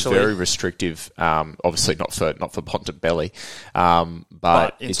true. Was very restrictive. Obviously not for Bontempelli,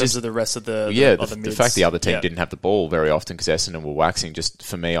 but in terms of the rest of the the fact the other team didn't have the ball very often because Essendon were waxing. Just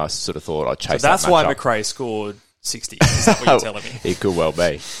for me, I sort of thought I'd chase. So that's that why matchup. McRae scored 60. Is that what you're telling me? It could well be.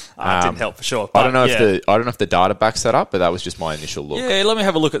 It didn't help for sure. But I don't know if the data backs that up, but that was just my initial look. Yeah, let me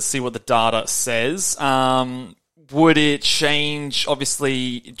have a look at see what the data says. Would it change?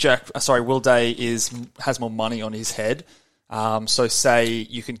 Obviously, Will Day has more money on his head. So say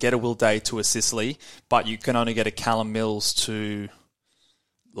you can get a Will Day to a Sicily, but you can only get a Callum Mills to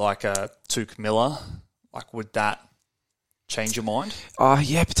like a Tuke Miller. Like, would that change your mind?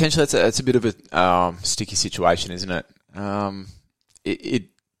 Yeah, potentially. It's a bit of a sticky situation, isn't it? It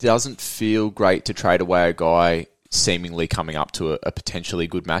doesn't feel great to trade away a guy seemingly coming up to a potentially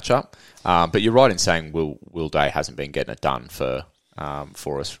good matchup. But you're right in saying Will Day hasn't been getting it done for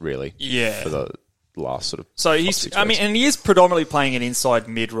us really. Yeah. For the last sort of. So he is predominantly playing an inside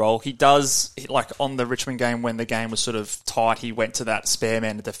mid role. He does, like on the Richmond game when the game was sort of tight, he went to that spare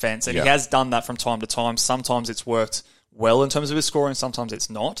man of defence, and he has done that from time to time. Sometimes it's worked well in terms of his scoring, sometimes it's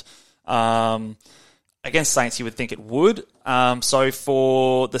not. Against Saints, you would think it would. So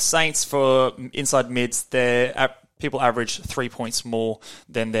for the Saints, for inside mids, people average 3 points more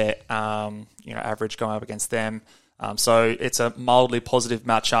than their average going up against them. So it's a mildly positive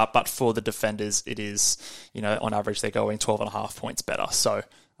matchup, but for the defenders, it is, on average, they're going 12.5 points better. So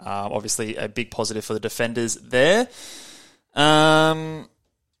obviously a big positive for the defenders there.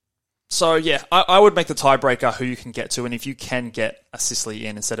 So, yeah, I would make the tiebreaker who you can get to, and if you can get a Sicily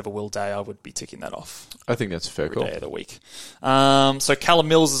in instead of a Will Day, I would be ticking that off. I think that's a fair call. Day of the week. So Callum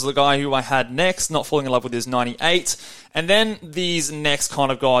Mills is the guy who I had next, not falling in love with his 98. And then these next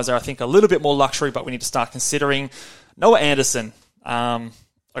kind of guys are, I think, a little bit more luxury, but we need to start considering. Noah Anderson, a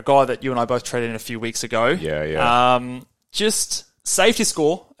guy that you and I both traded in a few weeks ago. Yeah. Just safety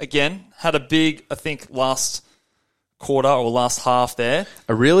score, again, had a big, I think, last quarter or last half there.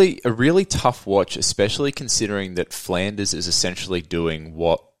 A really tough watch, especially considering that Flanders is essentially doing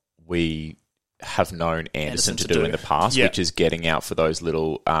what we have known Anderson to do in the past, which is getting out for those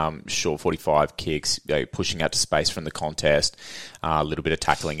little short 45 kicks, pushing out to space from the contest, a little bit of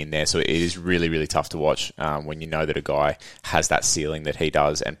tackling in there. So it is really, really tough to watch when you know that a guy has that ceiling that he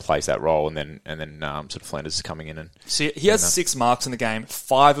does and plays that role, and then sort of Flanders is coming in and. See, he has 6 marks in the game.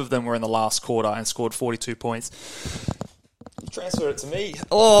 5 of them were in the last quarter and scored 42 points. Transfer it to me.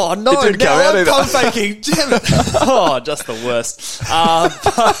 Oh, no. It didn't come out either. Pump faking. Damn it. Oh, just the worst.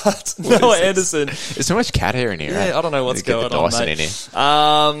 But Noah Anderson. There's so much cat hair in here. Yeah, I don't know what's going on, mate. In here.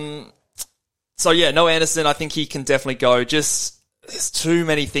 So, yeah, Noah Anderson, I think he can definitely go. Just, there's too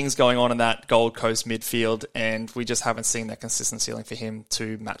many things going on in that Gold Coast midfield, and we just haven't seen that consistent ceiling for him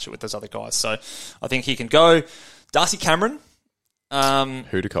to match it with those other guys. So, I think he can go. Darcy Cameron.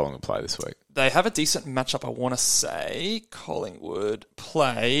 Who do Collingwood play this week? They have a decent matchup, I want to say. Collingwood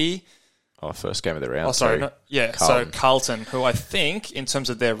play... first game of the round. Oh, sorry. No, yeah, Carlton. So Carlton, who I think, in terms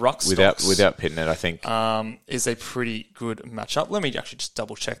of their ruck stocks... Without pitting it, I think... is a pretty good matchup. Let me actually just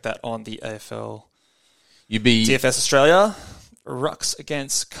double-check that on the AFL. DFS Australia. Rucks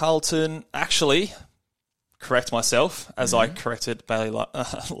against Carlton. Actually... correct myself as I corrected Bailey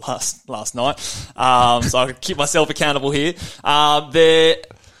last night. So I can keep myself accountable here. They're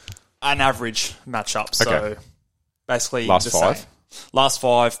an average matchup. So basically last 5? Last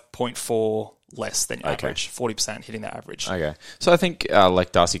 5.4 less than average. 40% hitting that average. Okay. So I think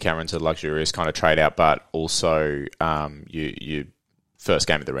like Darcy Cameron's a luxurious kind of trade out, but also you first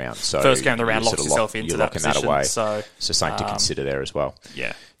game of the round. So first game of the round locks yourself into that position. That away. So something to consider there as well.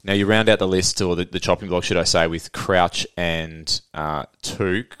 Yeah. Now you round out the list, or the chopping block, should I say, with Crouch and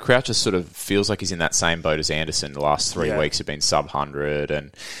Tuke. Crouch just sort of feels like he's in that same boat as Anderson. The last 3 weeks have been sub-100,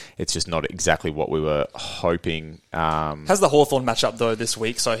 and it's just not exactly what we were hoping. Has the Hawthorn matchup, though, this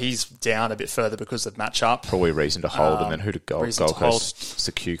week, so he's down a bit further because of matchup. Probably reason to hold, and then who to Gold Coast? It's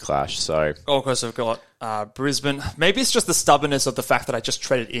a Q clash. So Gold Coast have got Brisbane. Maybe it's just the stubbornness of the fact that I just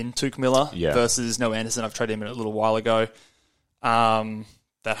traded in Tuke Miller versus Noah Anderson. I've traded him in a little while ago. that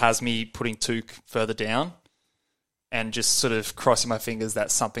has me putting Touk further down and just sort of crossing my fingers that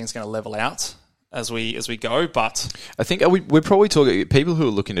something's going to level out as we go. But I think we're probably talking people who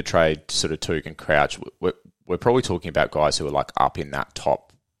are looking to trade sort of Touk and Crouch. We're probably talking about guys who are like up in that top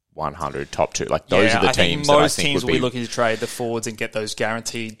 100, top 2. Like those are the teams that I think teams would will be looking to trade the forwards and get those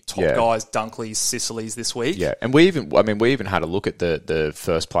guaranteed top guys, Dunkleys, Sicilies this week. Yeah, and we even had a look at the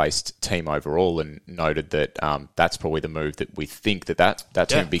first placed team overall and noted that that's probably the move that we think that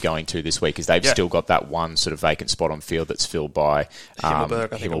team will be going to this week, is they've still got that one sort of vacant spot on field that's filled by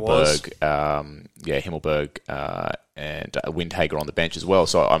Himmelberg, I think it was. Himmelberg, and Windhager on the bench as well.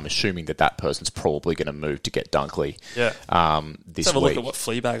 So I'm assuming that person's probably going to move to get Dunkley. Yeah. This Let's have a week. look at what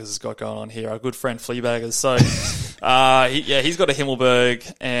Fleabaggers has got going on here. Our good friend Fleabaggers. So, he's got a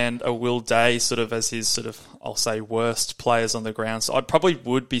Himmelberg and a Will Day sort of as his sort of, I'll say, worst players on the ground. So I probably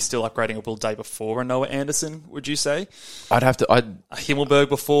would be still upgrading a Will Day before a Noah Anderson. Would you say? A Himmelberg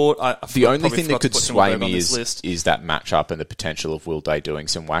before. The only thing that could sway me is that matchup and the potential of Will Day doing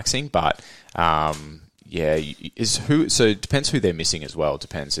some waxing, but. So it depends who they're missing as well. It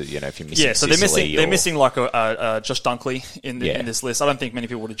depends, if you're missing. Yeah, so they're missing like a Josh Dunkley in this list. I don't think many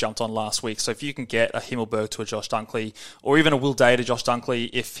people would have jumped on last week. So if you can get a Himmelberg to a Josh Dunkley, or even a Will Day to Josh Dunkley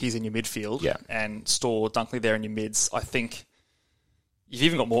if he's in your midfield, and store Dunkley there in your mids, I think you've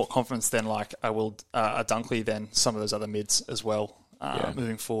even got more confidence than like a Dunkley than some of those other mids as well.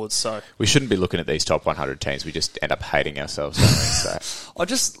 Moving forward, so we shouldn't be looking at these top 100 teams. We just end up hating ourselves. Don't we? So. I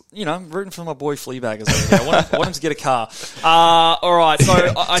just, I'm rooting for my boy Fleabaggers over here. I want him to get a car. All right, so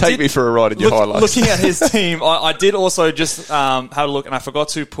I take me for a ride in your highlights. Looking at his team, I did also just have a look, and I forgot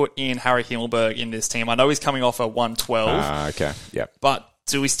to put in Harry Himmelberg in this team. I know he's coming off a 112. Okay, yeah, but.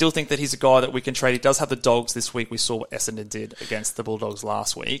 Do we still think that he's a guy that we can trade? He does have the Dogs this week. We saw what Essendon did against the Bulldogs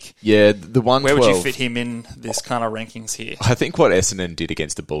last week. Yeah, the 112. Where would you fit him in this kind of rankings here? I think what Essendon did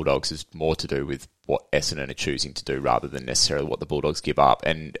against the Bulldogs is more to do with what Essendon are choosing to do rather than necessarily what the Bulldogs give up.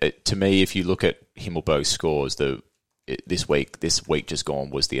 And to me, if you look at Himmelberg's scores, this week just gone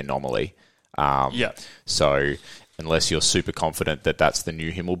was the anomaly. So unless you're super confident that that's the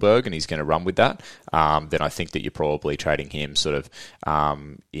new Himmelberg and he's going to run with that, then I think that you're probably trading him sort of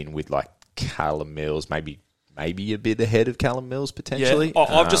in with like Callum Mills, maybe a bit ahead of Callum Mills potentially. Yeah.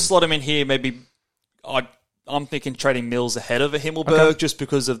 I've just slot him in here. Maybe I'm thinking trading Mills ahead of a Himmelberg just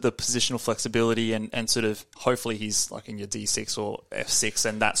because of the positional flexibility and sort of hopefully he's like in your D6 or F6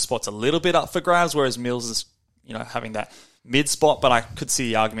 and that spot's a little bit up for grabs, whereas Mills is having that mid spot, but I could see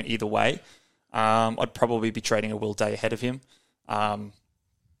the argument either way. I'd probably be trading a Will Day ahead of him,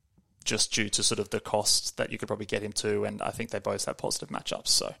 just due to sort of the cost that you could probably get him to, and I think they both have positive matchups.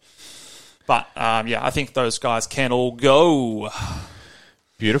 So, but I think those guys can all go.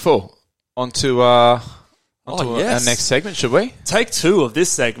 Beautiful. On to our next segment, should we? Take 2 of this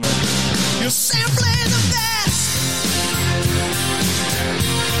segment. You're simply the best.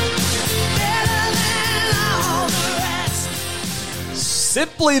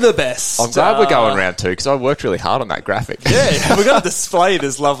 Simply the best. I'm glad we're going round 2 because I worked really hard on that graphic. Yeah, we're going to display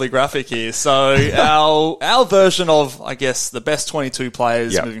this lovely graphic here. So our version of, I guess, the best 22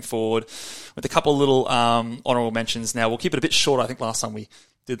 players moving forward with a couple of little honourable mentions. Now, we'll keep it a bit short. I think last time we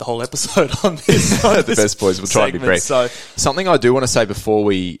did the whole episode on this. The best boys. We'll try and be brief. So, something I do want to say before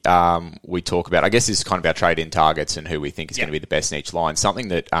we talk about, I guess this is kind of our trade-in targets and who we think is going to be the best in each line. Something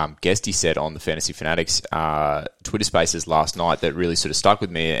that Guesty said on the Fantasy Fanatics Twitter Spaces last night that really sort of stuck with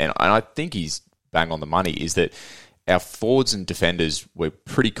me, and I think he's bang on the money, is that our forwards and defenders, we're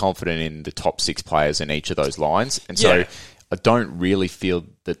pretty confident in the top 6 players in each of those lines. And so I don't really feel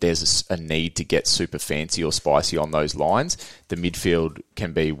that there's a need to get super fancy or spicy on those lines. The midfield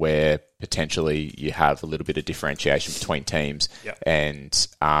can be where potentially you have a little bit of differentiation between teams and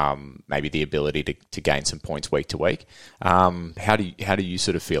maybe the ability to gain some points week to week. How do you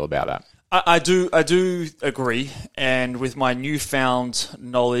sort of feel about that? I do agree, and with my newfound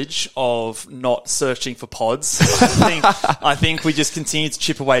knowledge of not searching for pods, I think we just continue to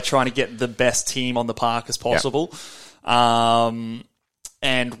chip away trying to get the best team on the park as possible. And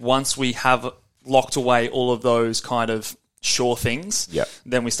once we have locked away all of those kind of sure things,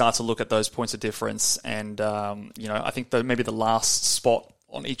 then we start to look at those points of difference. And I think maybe the last spot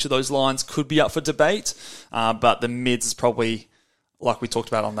on each of those lines could be up for debate, but the mids is probably, like we talked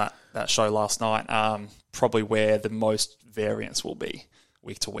about on that show last night, probably where the most variance will be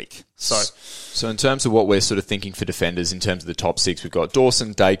week to week. So in terms of what we're sort of thinking for defenders, in terms of the top 6, we've got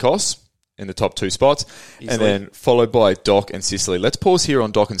Dawson, Dacos, in the top 2 spots. Easily. And then followed by Doc and Sicily. Let's pause here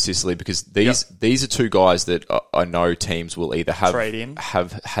on Doc and Sicily because these are 2 guys that I know teams will either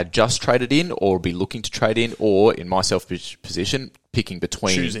have had just traded in or be looking to trade in, or in my selfish position, choosing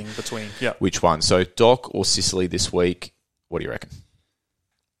between which one. So Doc or Sicily this week, what do you reckon?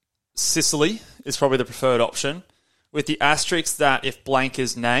 Sicily is probably the preferred option, with the asterisk that if blank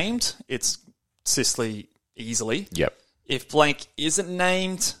is named, it's Sicily easily. Yep. If blank isn't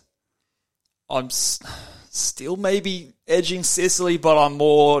named, I'm still maybe edging Sicily, but I'm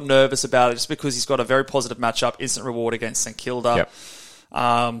more nervous about it just because he's got a very positive matchup, instant reward against St Kilda. Yep.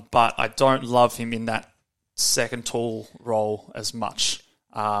 But I don't love him in that second tall role as much.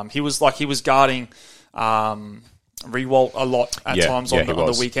 He was guarding Rewalt a lot at times on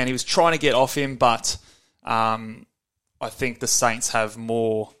the weekend. He was trying to get off him, but I think the Saints have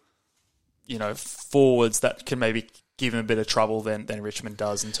more, forwards that can maybe give him a bit of trouble than Richmond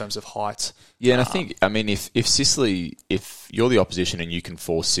does in terms of height. Yeah, and I think, if Sicily, if you're the opposition and you can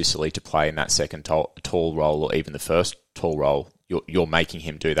force Sicily to play in that second tall role or even the first tall role, you're making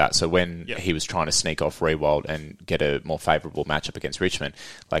him do that. So when he was trying to sneak off Rewald and get a more favourable matchup against Richmond,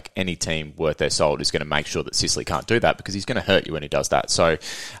 like any team worth their salt is going to make sure that Sicily can't do that because he's going to hurt you when he does that. So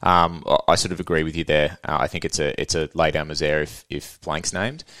I sort of agree with you there. I think it's a lay down misère if blank's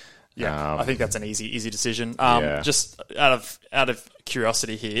named. Yeah, I think that's an easy decision. Just out of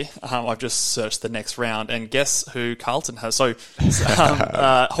curiosity here, I've just searched the next round and guess who Carlton has. So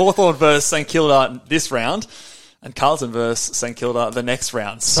Hawthorn versus St Kilda this round, and Carlton versus St Kilda the next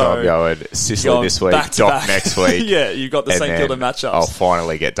round. So I'm going Sicily this week, Doc next week. Yeah, you've got the St Kilda matchups. I'll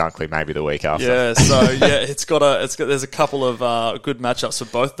finally get Dunkley maybe the week after. Yeah, so there's a couple of good matchups for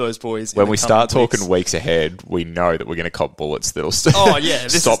both those boys. When we start talking weeks ahead, we know that we're going to cop bullets that'll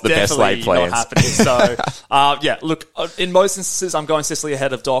this stop the best laid plans. Not happening. So look, in most instances, I'm going Sicily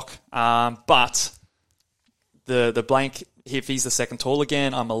ahead of Doc, but the blank. If he's the second tall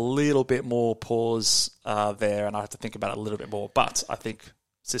again, I'm a little bit more pause there, and I have to think about it a little bit more. But I think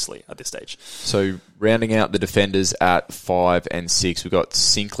Sicily at this stage. So rounding out the defenders at 5 and 6, we've got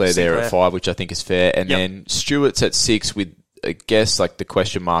Sinclair there at 5, which I think is fair, and then Stewart's at 6 with, I guess, like the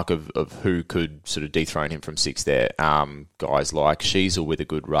question mark of who could sort of dethrone him from 6 there. Guys like Sheasel with a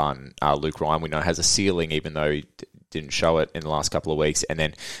good run. Luke Ryan, we know, has a ceiling, even though he didn't show it in the last couple of weeks. And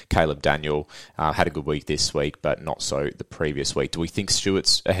then Caleb Daniel had a good week this week, but not so the previous week. Do we think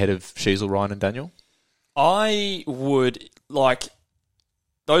Stewart's ahead of Sheasel, Ryan and Daniel? I would like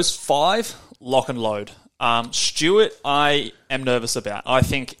those 5, lock and load. Stewart, I am nervous about. I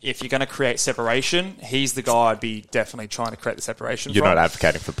think if you're going to create separation, he's the guy I'd be definitely trying to create the separation You're from. not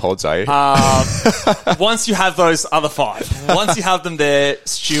advocating for pods, are you? Once you have those other 5, once you have them there,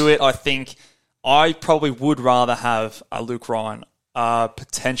 Stewart, I think I probably would rather have a Luke Ryan,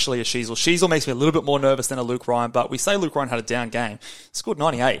 potentially a Sheasel. Sheasel makes me a little bit more nervous than a Luke Ryan, but we say Luke Ryan had a down game. He scored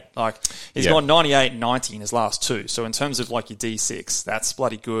 98. He's gone 98 and 90 in his last 2. So in terms of your D6, that's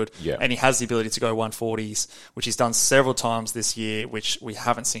bloody good. Yeah. And he has the ability to go 140s, which he's done several times this year, which we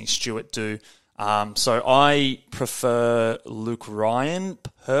haven't seen Stewart do. So I prefer Luke Ryan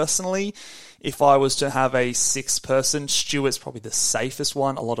personally. If I was to have a 6th person, Stewart's probably the safest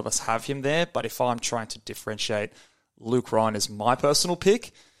one. A lot of us have him there. But if I'm trying to differentiate, Luke Ryan is my personal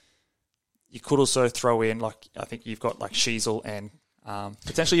pick. You could also throw in, I think you've got Sheasel and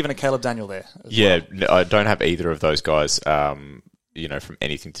potentially even a Caleb Daniel there. Well. I don't have either of those guys, from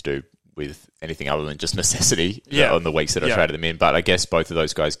anything to do with anything other than just necessity on the weeks that I traded them in. But I guess both of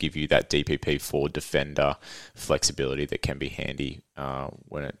those guys give you that DPP for defender flexibility that can be handy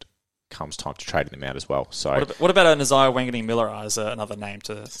when it comes time to trading them out as well. So what about a Nazire Wanganeen Miller as another name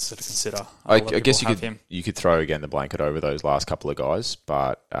to sort of consider? I guess you could throw again the blanket over those last couple of guys,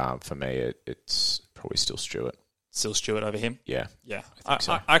 but for me it's probably still Stewart. Still Stewart over him? Yeah.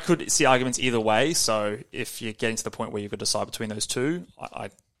 I could see arguments either way, so if you're getting to the point where you could decide between those two, I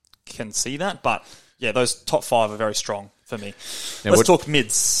can see that. But yeah, those top 5 are very strong for me. Now, let's talk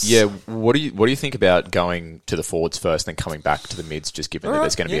mids. Yeah, what do you think about going to the forwards first, then coming back to the mids? Just given that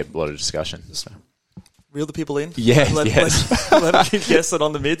there's going to be a lot of discussion. So. Reel the people in. Yeah, let them guess it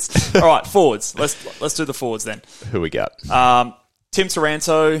on the mids. All right, forwards. Let's do the forwards then. Who we got? Tim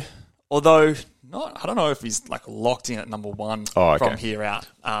Taranto, although I don't know if he's locked in at number 1 from here out.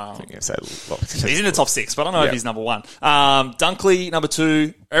 I think I say locked. He's in the top 6, but I don't know if he's number 1. Dunkley, number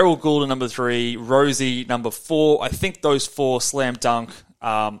 2. Errol Goulden, number 3. Rosie, number 4. I think those 4 slam dunk,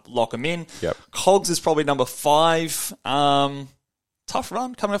 lock them in. Yep. Cogs is probably number 5. Tough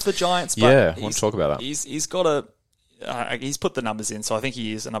run coming off the Giants. But I want to talk about that. He's got he's put the numbers in, so I think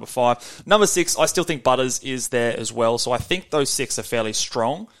he is a number 5. Number 6, I still think Butters is there as well, so I think those 6 are fairly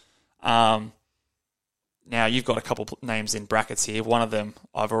strong. Now, you've got a couple names in brackets here. One of them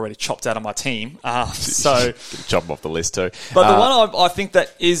I've already chopped out of my team. So chop them off the list too. But the one I think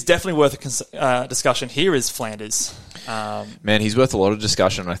that is definitely worth a discussion here is Flanders. Man, he's worth a lot of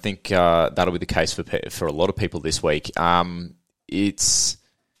discussion. I think that'll be the case for a lot of people this week. It's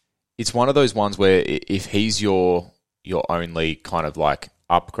one of those ones where if he's your only kind of like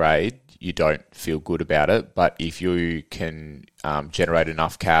upgrade, you don't feel good about it. But if you can generate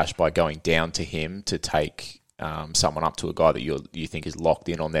enough cash by going down to him to take someone up to a guy that you think is locked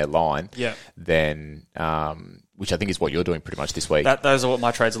in on their line, then which I think is what you're doing pretty much this week. Those are what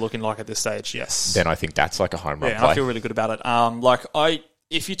my trades are looking like at this stage. Yes. Then I think that's like a home run play. I feel really good about it.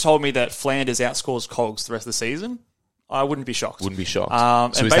 If you told me that Flanders outscores Cogs the rest of the season, I wouldn't be shocked. So is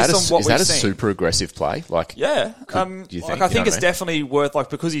that a super aggressive play? Like, yeah, do you think? I think it's definitely worth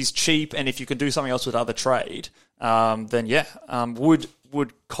because he's cheap, and if you can do something else with other trade, then yeah, would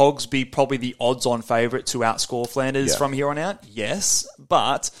Cogs be probably the odds-on favourite to outscore Flanders from here on out? Yes,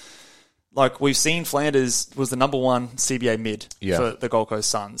 but like we've seen, Flanders was the number one CBA mid for the Gold Coast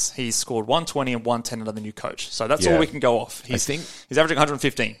Suns. He's scored 120 and 110 under the new coach, so that's all we can go off. He's averaging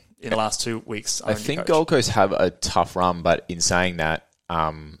 115. In the last 2 weeks. I think Gold Coast have a tough run, but in saying that...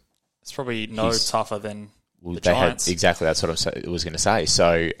 it's probably tougher than the Giants. Exactly, that's what I was going to say.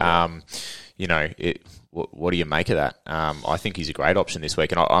 So, what do you make of that? I think he's a great option this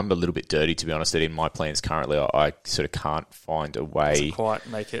week, and I'm a little bit dirty, to be honest, that in my plans currently, I sort of can't find a way... Doesn't quite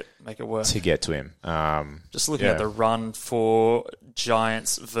make it work. To get to him. Just looking at the run for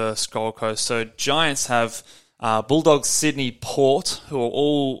Giants versus Gold Coast. So, Giants have... Bulldogs, Sydney, Port, who are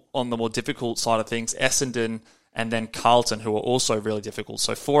all on the more difficult side of things, Essendon, and then Carlton, who are also really difficult.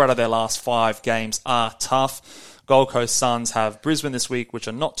 So 4 out of their last 5 games are tough. Gold Coast Suns have Brisbane this week, which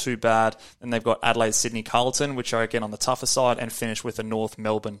are not too bad. Then they've got Adelaide, Sydney, Carlton, which are again on the tougher side, and finish with a North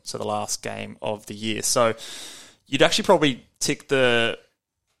Melbourne, so the last game of the year. So you'd actually probably tick the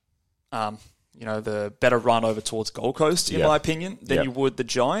better run over towards Gold Coast, in my opinion, than you would the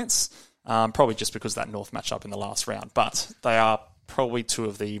Giants. Probably just because of that North matchup in the last round, but they are probably 2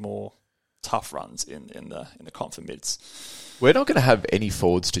 of the more tough runs in the comp for mids. We're not going to have any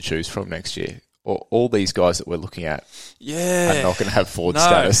forwards to choose from next year. All these guys that we're looking at are not going to have forward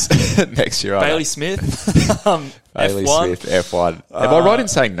status next year. Bailey Smith, Bailey F1. Smith, F1. Am I right in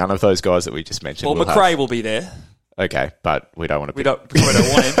saying none of those guys that we just mentioned? Well, McRae will be there. Okay, but we don't want to. We probably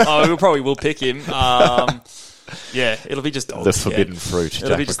don't want him. We probably will pick him. Yeah, it'll be just dogs. The forbidden fruit,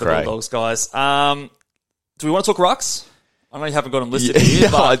 It'll be just the Bulldogs, guys. Do we want to talk rucks? I know you haven't got them listed here.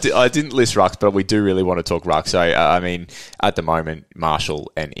 But... I didn't list rucks, but we do really want to talk rucks. So, at the moment, Marshall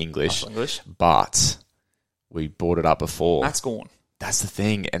and English. But we brought it up before. Max Gawn. That's the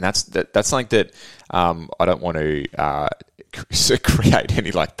thing, and that's something that I don't want to create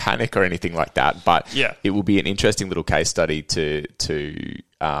any like panic or anything like that. But it will be an interesting little case study to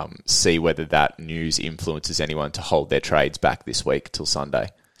see whether that news influences anyone to hold their trades back this week till Sunday.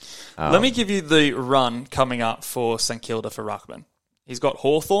 Let me give you the run coming up for St Kilda for Ruckman. He's got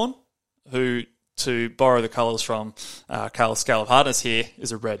Hawthorn, who, to borrow the colours from Carl Scale of Hardness here,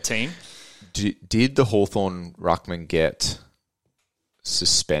 is a red team. Did the Hawthorn Ruckman get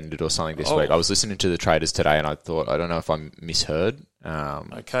suspended or something this week? I was listening to the traders today and I thought, I don't know if I misheard.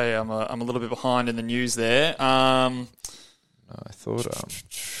 Okay, I'm a little bit behind in the news there. I thought...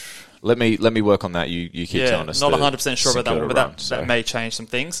 Let me work on that. You keep telling us. Not 100% sure about that one, but that may change some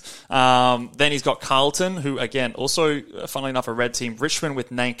things. Then he's got Carlton, who, again, also, funnily enough, a red team. Richmond with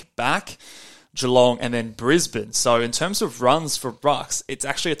Nank back, Geelong, and then Brisbane. So in terms of runs for rucks, it's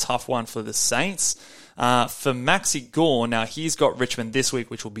actually a tough one for the Saints. For Maxi Gawn, now he's got Richmond this week,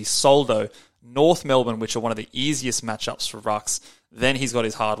 which will be Soldo, North Melbourne, which are one of the easiest matchups for rucks. Then he's got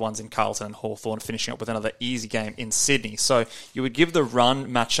his hard ones in Carlton and Hawthorn, finishing up with another easy game in Sydney. So you would give the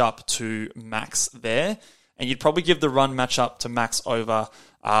run matchup to Max there, and you'd probably give the run matchup to Max over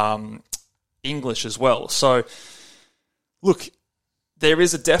English as well. So, look, there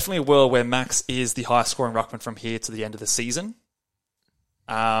is definitely a world where Max is the highest scoring ruckman from here to the end of the season.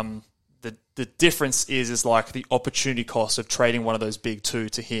 The difference is like the opportunity cost of trading one of those big 2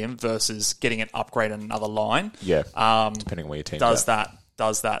 to him versus getting an upgrade on another line. Yeah, depending on where your team does that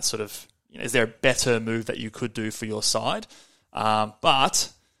sort of, is there a better move that you could do for your side?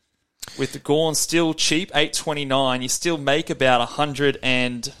 But with the Gawn still cheap, $8.29, you still make about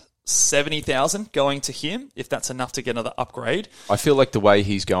 170,000 going to him, if that's enough to get another upgrade. I feel like the way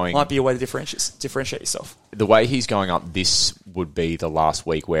he's going... might be a way to differentiate yourself. The way he's going up, this would be the last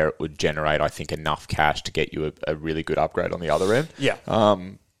week where it would generate, I think, enough cash to get you a really good upgrade on the other end. Yeah.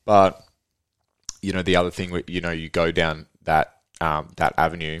 But, the other thing, you go down that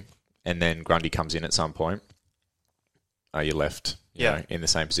avenue, and then Grundy comes in at some point, are you left you know, in the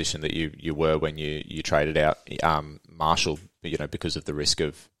same position that you were when you traded out Marshall, because of the risk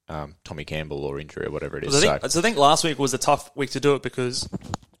of Tommy Campbell or injury or whatever it is. So I think last week was a tough week to do it because...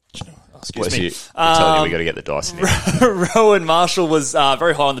 Excuse me. I'm telling you, we got to get the dice in here. Rowan Marshall was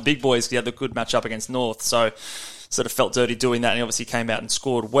very high on the big boys because he had the good matchup against North, so sort of felt dirty doing that, and he obviously came out and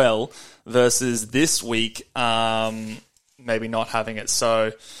scored well, versus this week maybe not having it.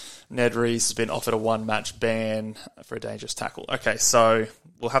 So Ned Rees has been offered a one-match ban for a dangerous tackle. Okay, so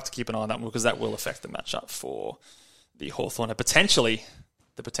we'll have to keep an eye on that one because that will affect the matchup for the Hawthorn and potentially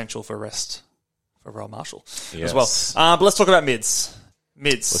the potential for rest for Rowan Marshall as well. But let's talk about mids.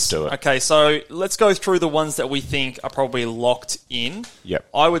 Let's do it. Okay, so let's go through the ones that we think are probably locked in. Yep.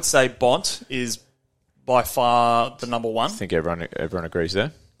 I would say Bont is by far the number one. I think everyone agrees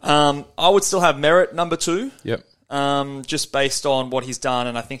there. I would still have Merritt number 2. Yep. Just based on what he's done,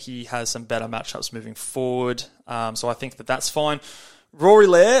 and I think he has some better matchups moving forward. So I think that's fine. Rory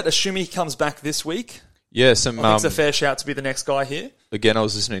Laird, assuming he comes back this week. Yeah, I think it's a fair shout to be the next guy here. Again, I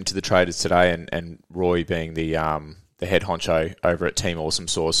was listening to the traders today, and Roy being the head honcho over at Team Awesome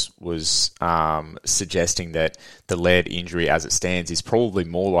Source was suggesting that the Laird injury as it stands is probably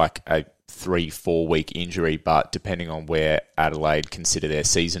more like a 3-4 week injury, but depending on where Adelaide consider their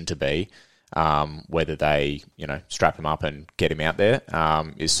season to be, whether they strap him up and get him out there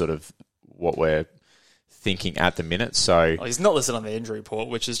is sort of what we're thinking at the minute. So he's not listed on the injury report,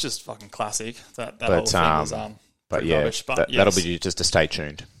 which is just fucking classic. That whole thing is but yeah, rubbish, that'll be just to stay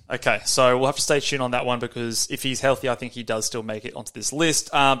tuned. Okay, so we'll have to stay tuned on that one because if he's healthy, I think he does still make it onto this list.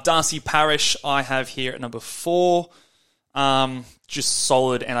 Darcy Parish, I have here at number 4. Just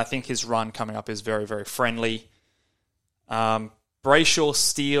solid, and I think his run coming up is very, very friendly. Brayshaw,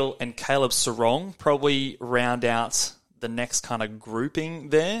 Steele, and Caleb Sarong probably round out the next kind of grouping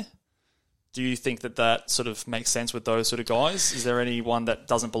there. Do you think that sort of makes sense with those sort of guys? Is there anyone that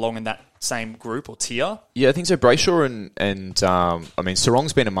doesn't belong in that same group or tier? Yeah, I think so. Brayshaw and I mean,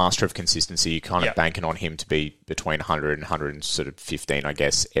 Sarong's been a master of consistency. You're kind of banking on him to be between 100 and 115, I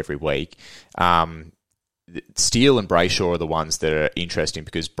guess, every week. Steele and Brayshaw are the ones that are interesting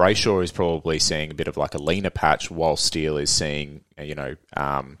because Brayshaw is probably seeing a bit of like a leaner patch while Steele is seeing, a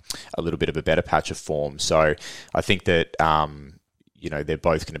little bit of a better patch of form. So I think that... they're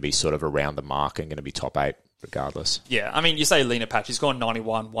both going to be sort of around the mark and going to be top 8 regardless. Yeah, I mean, you say leaner patch. He's gone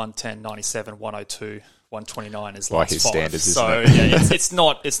 91, 110, 97, 102, 129 is last his 5. standards, so isn't it? yeah, it's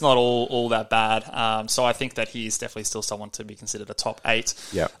not all that bad. So I think that he's definitely still someone to be considered a top 8.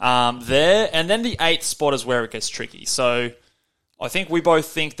 Yeah. There, and then the 8th spot is where it gets tricky. So I think we both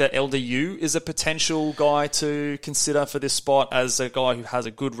think that LDU is a potential guy to consider for this spot as a guy who has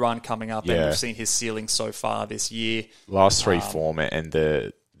a good run coming up, and we've seen his ceiling so far this year. Last 3 form, and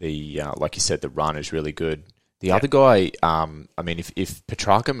the like you said, the run is really good. The other guy, I mean, if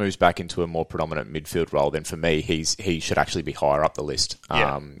Petrarca moves back into a more predominant midfield role, then for me, he should actually be higher up the list,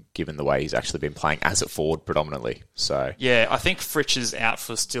 given the way he's actually been playing as a forward predominantly. So yeah, I think Fritsch is out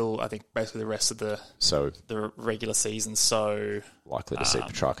for still, I think, basically the rest of the regular season. So likely to see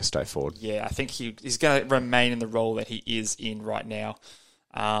Petrarca stay forward. Yeah, I think he's going to remain in the role that he is in right now.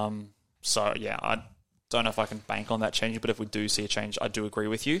 So yeah, I don't know if I can bank on that changing, but if we do see a change, I do agree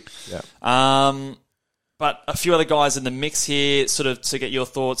with you. Yeah. But a few other guys in the mix here, sort of to get your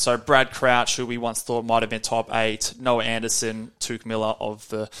thoughts. So Brad Crouch, who we once thought might have been top 8, Noah Anderson, Tuke Miller of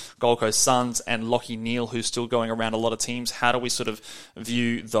the Gold Coast Suns, and Lachie Neale, who's still going around a lot of teams. How do we sort of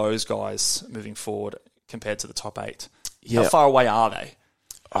view those guys moving forward compared to the top 8? Yeah. How far away are they?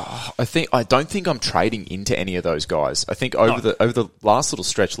 I don't think I'm trading into any of those guys. I think over the last little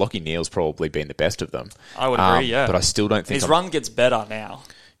stretch, Lachie Neale's probably been the best of them. I would agree, yeah. But I still don't think his run gets better now.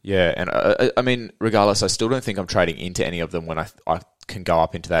 Yeah, and I mean, regardless, I still don't think I'm trading into any of them when I can go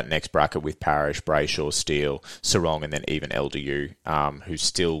up into that next bracket with Parish, Brayshaw, Steele, Sarong, and then even LDU, who's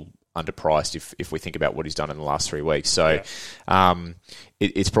still underpriced if we think about what he's done in the last 3 weeks. So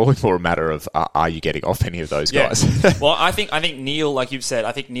it's probably more a matter of are you getting off any of those guys? Well, I think Neale, like you've said,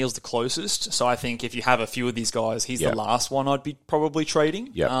 I think Neale's the closest. So I think if you have a few of these guys, he's the last one I'd be probably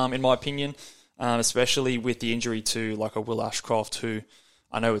trading, in my opinion, especially with the injury to like a Will Ashcroft, who...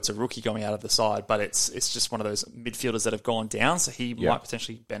 I know it's a rookie going out of the side, but it's just one of those midfielders that have gone down, so he might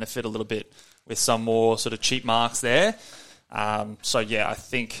potentially benefit a little bit with some more sort of cheap marks there. So yeah, I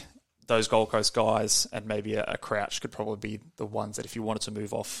think those Gold Coast guys and maybe a Crouch could probably be the ones that if you wanted to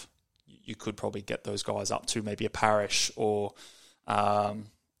move off, you could probably get those guys up to maybe a Parish or a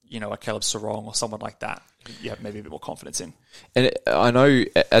Caleb Sarong or someone like that. You have maybe a bit more confidence in. And I know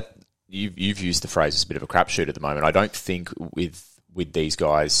you've used the phrase it's a bit of a crapshoot at the moment. I don't think with with these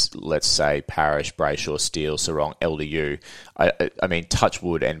guys, let's say Parrish, Brayshaw, Steele, Sarong, LDU, I mean, touch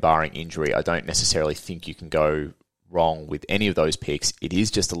wood and barring injury, I don't necessarily think you can go wrong with any of those picks. It is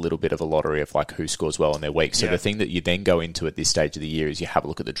just a little bit of a lottery of like who scores well in their week. So the thing that you then go into at this stage of the year is you have a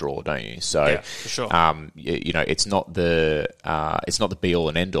look at the draw, don't you? So for sure. You know, it's not the be all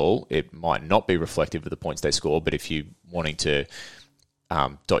and end all. It might not be reflective of the points they score, but if you're wanting to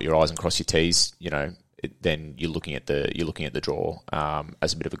dot your I's and cross your T's, you know, then you're looking at the draw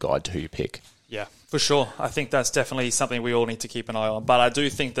as a bit of a guide to who you pick. Yeah, for sure. I think that's definitely something we all need to keep an eye on. But I do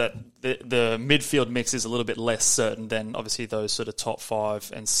think that the midfield mix is a little bit less certain than obviously those sort of top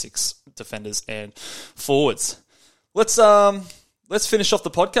 5 and 6 defenders and forwards. Let's finish off the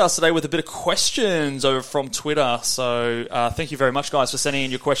podcast today with a bit of questions over from Twitter. So thank you very much, guys, for sending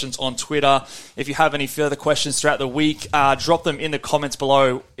in your questions on Twitter. If you have any further questions throughout the week, drop them in the comments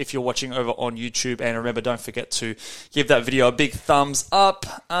below if you're watching over on YouTube. And remember, don't forget to give that video a big thumbs up.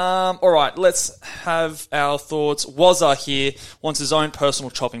 All right, let's have our thoughts. Wazza here wants his own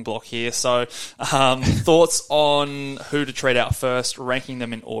personal chopping block here. So thoughts on who to trade out first, ranking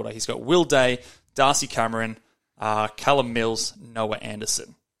them in order. He's got Will Day, Darcy Cameron, Callum Mills, Noah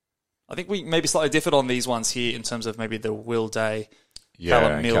Anderson. I think we maybe slightly differed on these ones here in terms of maybe the Will Day,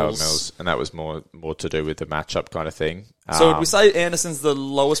 Callum Mills. And that was more to do with the matchup kind of thing. So would we say Anderson's the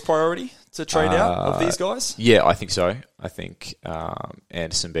lowest priority to trade out of these guys? Yeah, I think so. I think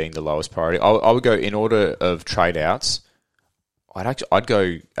Anderson being the lowest priority. I would go in order of trade outs. I'd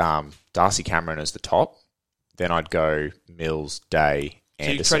go Darcy Cameron as the top. Then I'd go Mills, Day,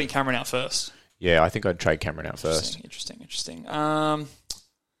 Anderson. So you're trading Cameron out first? Yeah, I think I'd trade Cameron out first. Interesting.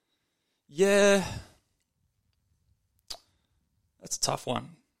 Yeah. That's a tough one.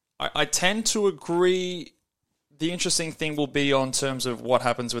 I tend to agree. The interesting thing will be on terms of what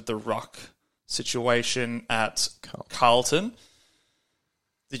happens with the ruck situation at Carlton.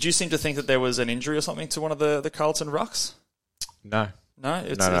 Did you seem to think that there was an injury or something to one of the Carlton rucks? No. No,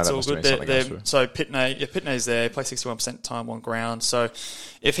 it's all good. So Pitney's there, plays 61% time on ground. So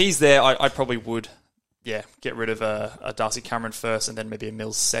if he's there, I probably would, get rid of a Darcy Cameron first and then maybe a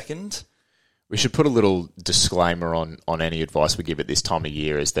Mills second. We should put a little disclaimer on any advice we give at this time of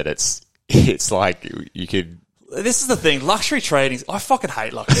year is that it's like you could... This is the thing, luxury trading. I fucking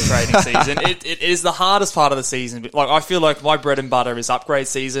hate luxury trading season. It is the hardest part of the season. Like I feel like my bread and butter is upgrade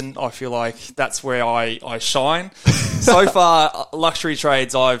season. I feel like that's where I shine. So far, luxury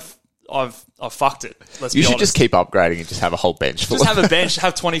trades, I've fucked it. You should just keep upgrading and just have a whole bench. Just have a bench,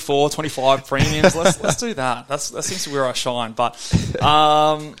 have 24, 25 premiums. Let's do that. That seems to be where I shine. But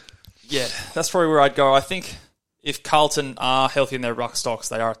that's probably where I'd go. I think if Carlton are healthy in their ruck stocks,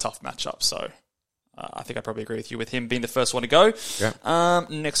 they are a tough matchup. So. I think I probably agree with you with him being the first one to go. Yeah.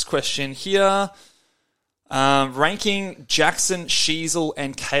 Next question here. Ranking Jackson, Sheasel,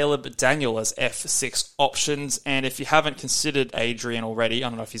 and Caleb Daniel as F6 options. And if you haven't considered Adrian already, I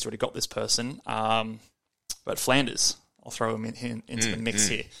don't know if he's already got this person, but Flanders. I'll throw him into the mix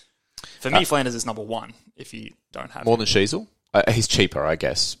here. For me, Flanders is number one if you don't have more him. than Sheasel? He's cheaper, I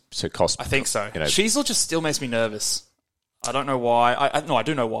guess. So cost. I think so. Sheasel just still makes me nervous. I don't know why. I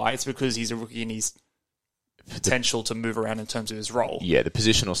do know why. It's because he's a rookie and he's potential to move around in terms of his role. Yeah, the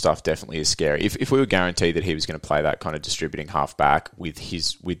positional stuff definitely is scary. If we were guaranteed that he was going to play that kind of distributing halfback with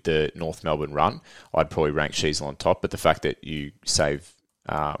the North Melbourne run, I'd probably rank Sheasel on top. But the fact that you save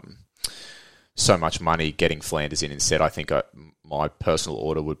so much money getting Flanders in instead, I think my personal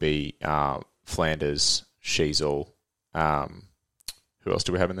order would be Flanders, Sheasel. Who else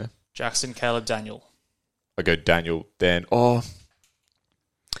do we have in there? Jackson, Caleb, Daniel. I go Daniel, then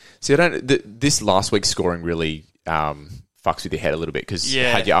see, this last week's scoring really fucks with your head a little bit because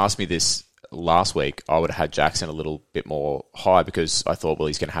had you asked me this last week, I would have had Jackson a little bit more high because I thought, well,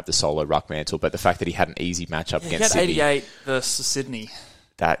 he's going to have the solo ruck mantle. But the fact that he had an easy matchup against Sydney, he had 88 versus Sydney.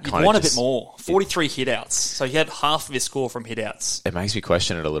 That You'd want a bit more. 43 hitouts, so he had half of his score from hitouts. It makes me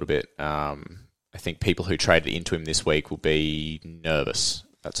question it a little bit. I think people who traded into him this week will be nervous.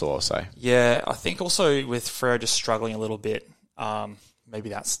 That's all I'll say. Yeah, I think also with Freo just struggling a little bit, maybe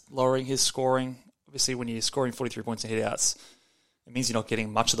that's lowering his scoring. Obviously, when you're scoring 43 points in hitouts, it means you're not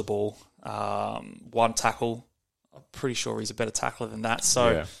getting much of the ball. One tackle, I'm pretty sure he's a better tackler than that.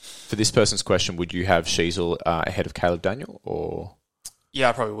 So, for this person's question, would you have Sheasel ahead of Caleb Daniel? Or yeah,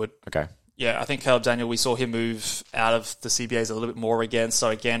 I probably would. Okay. Yeah, I think Caleb Daniel, we saw him move out of the CBAs a little bit more again. So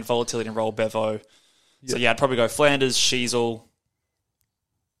again, volatility and roll Bevo. Yep. So yeah, I'd probably go Flanders, Sheasel,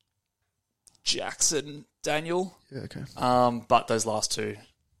 Jackson, Daniel. Yeah, okay. But those last two,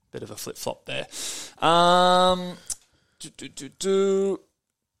 bit of a flip-flop there.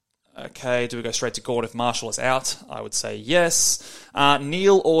 Okay, do we go straight to Gord if Marshall is out? I would say yes.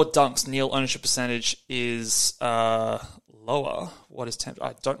 Neil or Dunks? Neil ownership percentage is lower. What is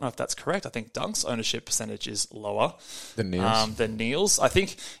I don't know if that's correct. I think Dunks ownership percentage is lower than Neil's. Than Neil's. I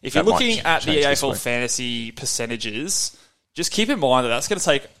think if you're looking at the AFL fantasy percentages, just keep in mind that that's going to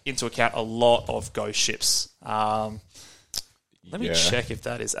take into account a lot of ghost ships. Let me check if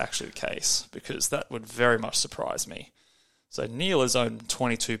that is actually the case, because that would very much surprise me. So Neil is owned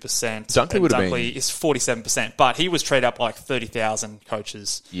 22%. Dunkley is 47%, but he was traded up like 30,000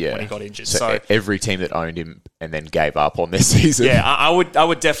 coaches when he got injured. So every team that owned him and then gave up on this season. Yeah, I would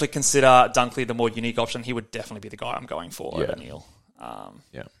definitely consider Dunkley the more unique option. He would definitely be the guy I'm going for over Neil.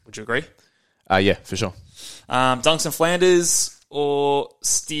 Would you agree? Yeah, for sure. Dunks and Flanders, or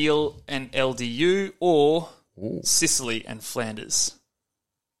Steele and LDU, or Sicily and Flanders.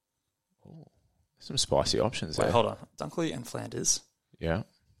 Some spicy options there. Wait, hold on. Dunkley and Flanders. Yeah.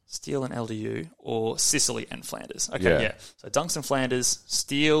 Steele and LDU, or Sicily and Flanders. Okay, yeah. So Dunks and Flanders,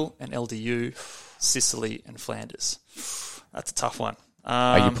 Steele and LDU, Sicily and Flanders. That's a tough one.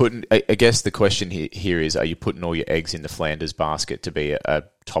 Are you putting? I guess the question here is: are you putting all your eggs in the Flanders basket to be a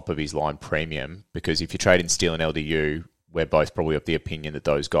top of his line premium? Because if you trade in Steele and LDU, we're both probably of the opinion that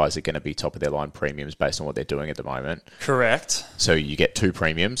those guys are going to be top of their line premiums based on what they're doing at the moment. Correct. So you get two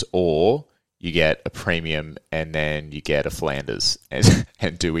premiums, or you get a premium and then you get a Flanders.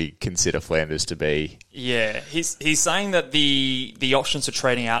 And do we consider Flanders to be... Yeah, he's saying that the options for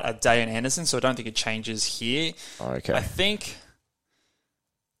trading out are Day and Anderson, so I don't think it changes here. Okay. I think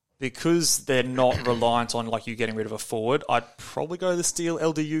because they're not reliant on like you getting rid of a forward, I'd probably go the Steele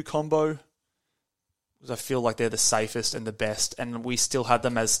LDU combo, because I feel like they're the safest and the best, and we still had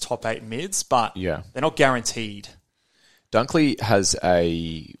them as top 8 mids, but they're not guaranteed. Dunkley has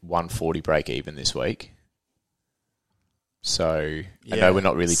a 140 break even this week. So I know we're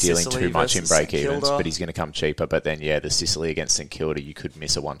not really dealing Sicily too much in break evens, Kilda. but he's going to come cheaper. But then, the Sicily against St Kilda, you could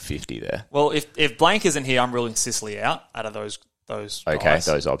miss a 150 there. Well, if Blank isn't here, I'm ruling Sicily out of those guys.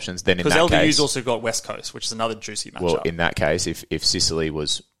 Those options. Then in because that LDU's case, also got West Coast, which is another juicy matchup. well, in that case, if Sicily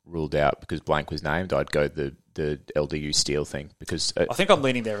was ruled out because Blank was named, I'd go the LDU Steel thing, because I think I'm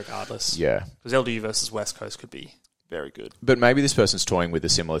leaning there regardless. Yeah, because LDU versus West Coast could be very good. But maybe this person's toying with a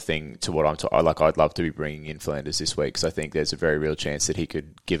similar thing to what I'd love to be bringing in Flanders this week, because I think there's a very real chance that he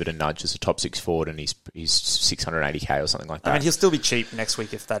could give it a nudge as a top 6 forward, and he's 680k or something like that. I mean, he'll still be cheap next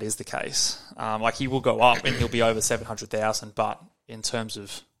week if that is the case. He will go up and he'll be over 700,000, but in terms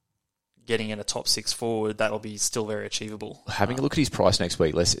of getting in a top 6 forward, that'll be still very achievable. Having a look at his price next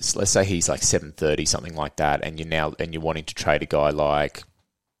week, let's say he's like 730, something like that, and you're wanting to trade a guy like,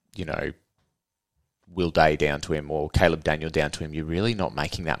 Will Day down to him or Caleb Daniel down to him, you're really not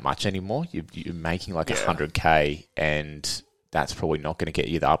making that much anymore. You're making like 100k, and that's probably not going to get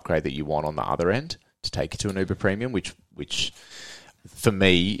you the upgrade that you want on the other end to take you to an Uber Premium, which for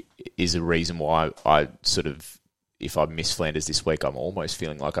me is a reason why I sort of, if I miss Flanders this week, I'm almost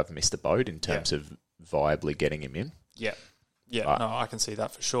feeling like I've missed the boat in terms of viably getting him in. Yeah. No, I can see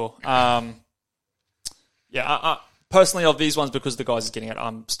that for sure. Personally, of these ones, because the guys is getting it,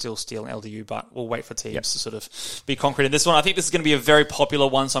 I'm still stealing LDU, but we'll wait for teams to sort of be concrete in this one. I think this is going to be a very popular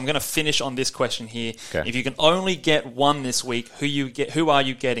one, so I'm going to finish on this question here. Okay. If you can only get one this week, who are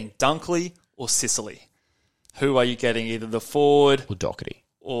you getting, Dunkley or Sicily? Who are you getting, either the forward or Doherty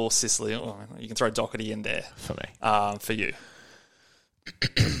or Sicily? Oh, you can throw Doherty in there for me. For you,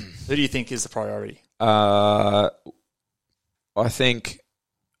 who do you think is the priority? I think.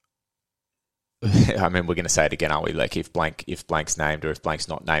 I mean, we're going to say it again, aren't we? Like if Blank's named or if Blank's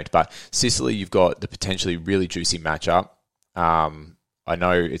not named. But Sicily, you've got the potentially really juicy matchup. I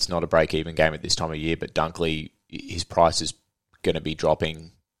know it's not a break-even game at this time of year, but Dunkley, his price is going to be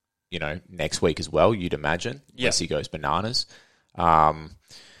dropping, next week as well, you'd imagine, unless he goes bananas.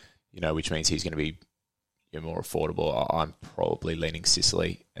 Which means he's going to be more affordable. I'm probably leaning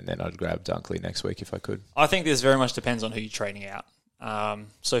Sicily, and then I'd grab Dunkley next week if I could. I think this very much depends on who you're trading out.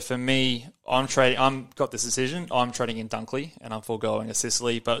 So for me, I've got this decision. I'm trading in Dunkley and I'm foregoing a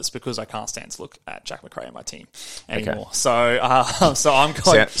Sicily, but it's because I can't stand to look at Jack McRae in my team anymore. Okay. So I'm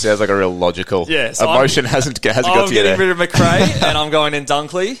going. Sounds like a real logical so emotion hasn't got to you there. I'm getting rid of McRae and I'm going in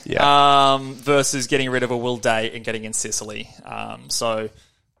Dunkley. Versus getting rid of a Will Day and getting in Sicily. So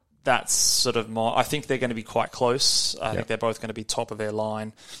that's sort of I think they're going to be quite close. I think they're both going to be top of their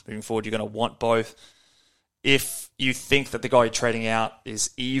line moving forward. You're going to want both. If you think that the guy you're trading out is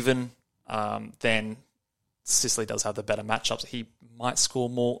even, then Sicily does have the better matchups. He might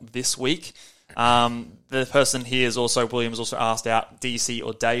score more this week. The person here is also, Williams also asked out DC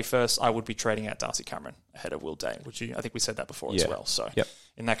or Day first. I would be trading out Darcy Cameron ahead of Will Day. Would you? I think we said that before as well. So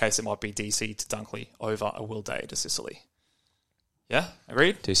in that case, it might be DC to Dunkley over a Will Day to Sicily. Yeah,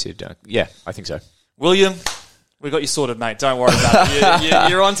 agreed? DC to Dunkley. Yeah, I think so. William, we got you sorted, mate. Don't worry about it.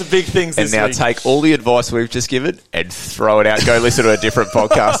 You're on to big things this week. And now take all the advice we've just given and throw it out. Go listen to a different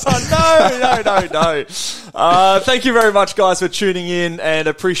podcast. No. Thank you very much, guys, for tuning in, and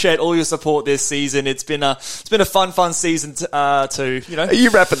appreciate all your support this season. It's been a fun season to Are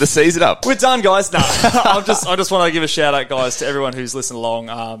you wrapping the season up? We're done, guys. No, I just want to give a shout out, guys, to everyone who's listened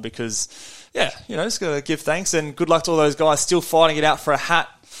along, because just gotta give thanks and good luck to all those guys still fighting it out for a hat.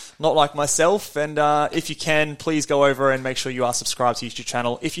 Not like myself. And if you can, please go over and make sure you are subscribed to the YouTube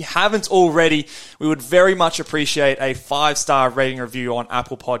channel. If you haven't already, we would very much appreciate a 5-star rating review on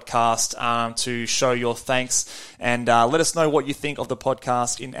Apple Podcast to show your thanks. And let us know what you think of the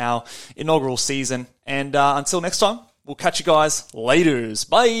podcast in our inaugural season. And until next time, we'll catch you guys later.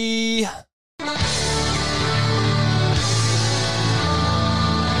 Bye.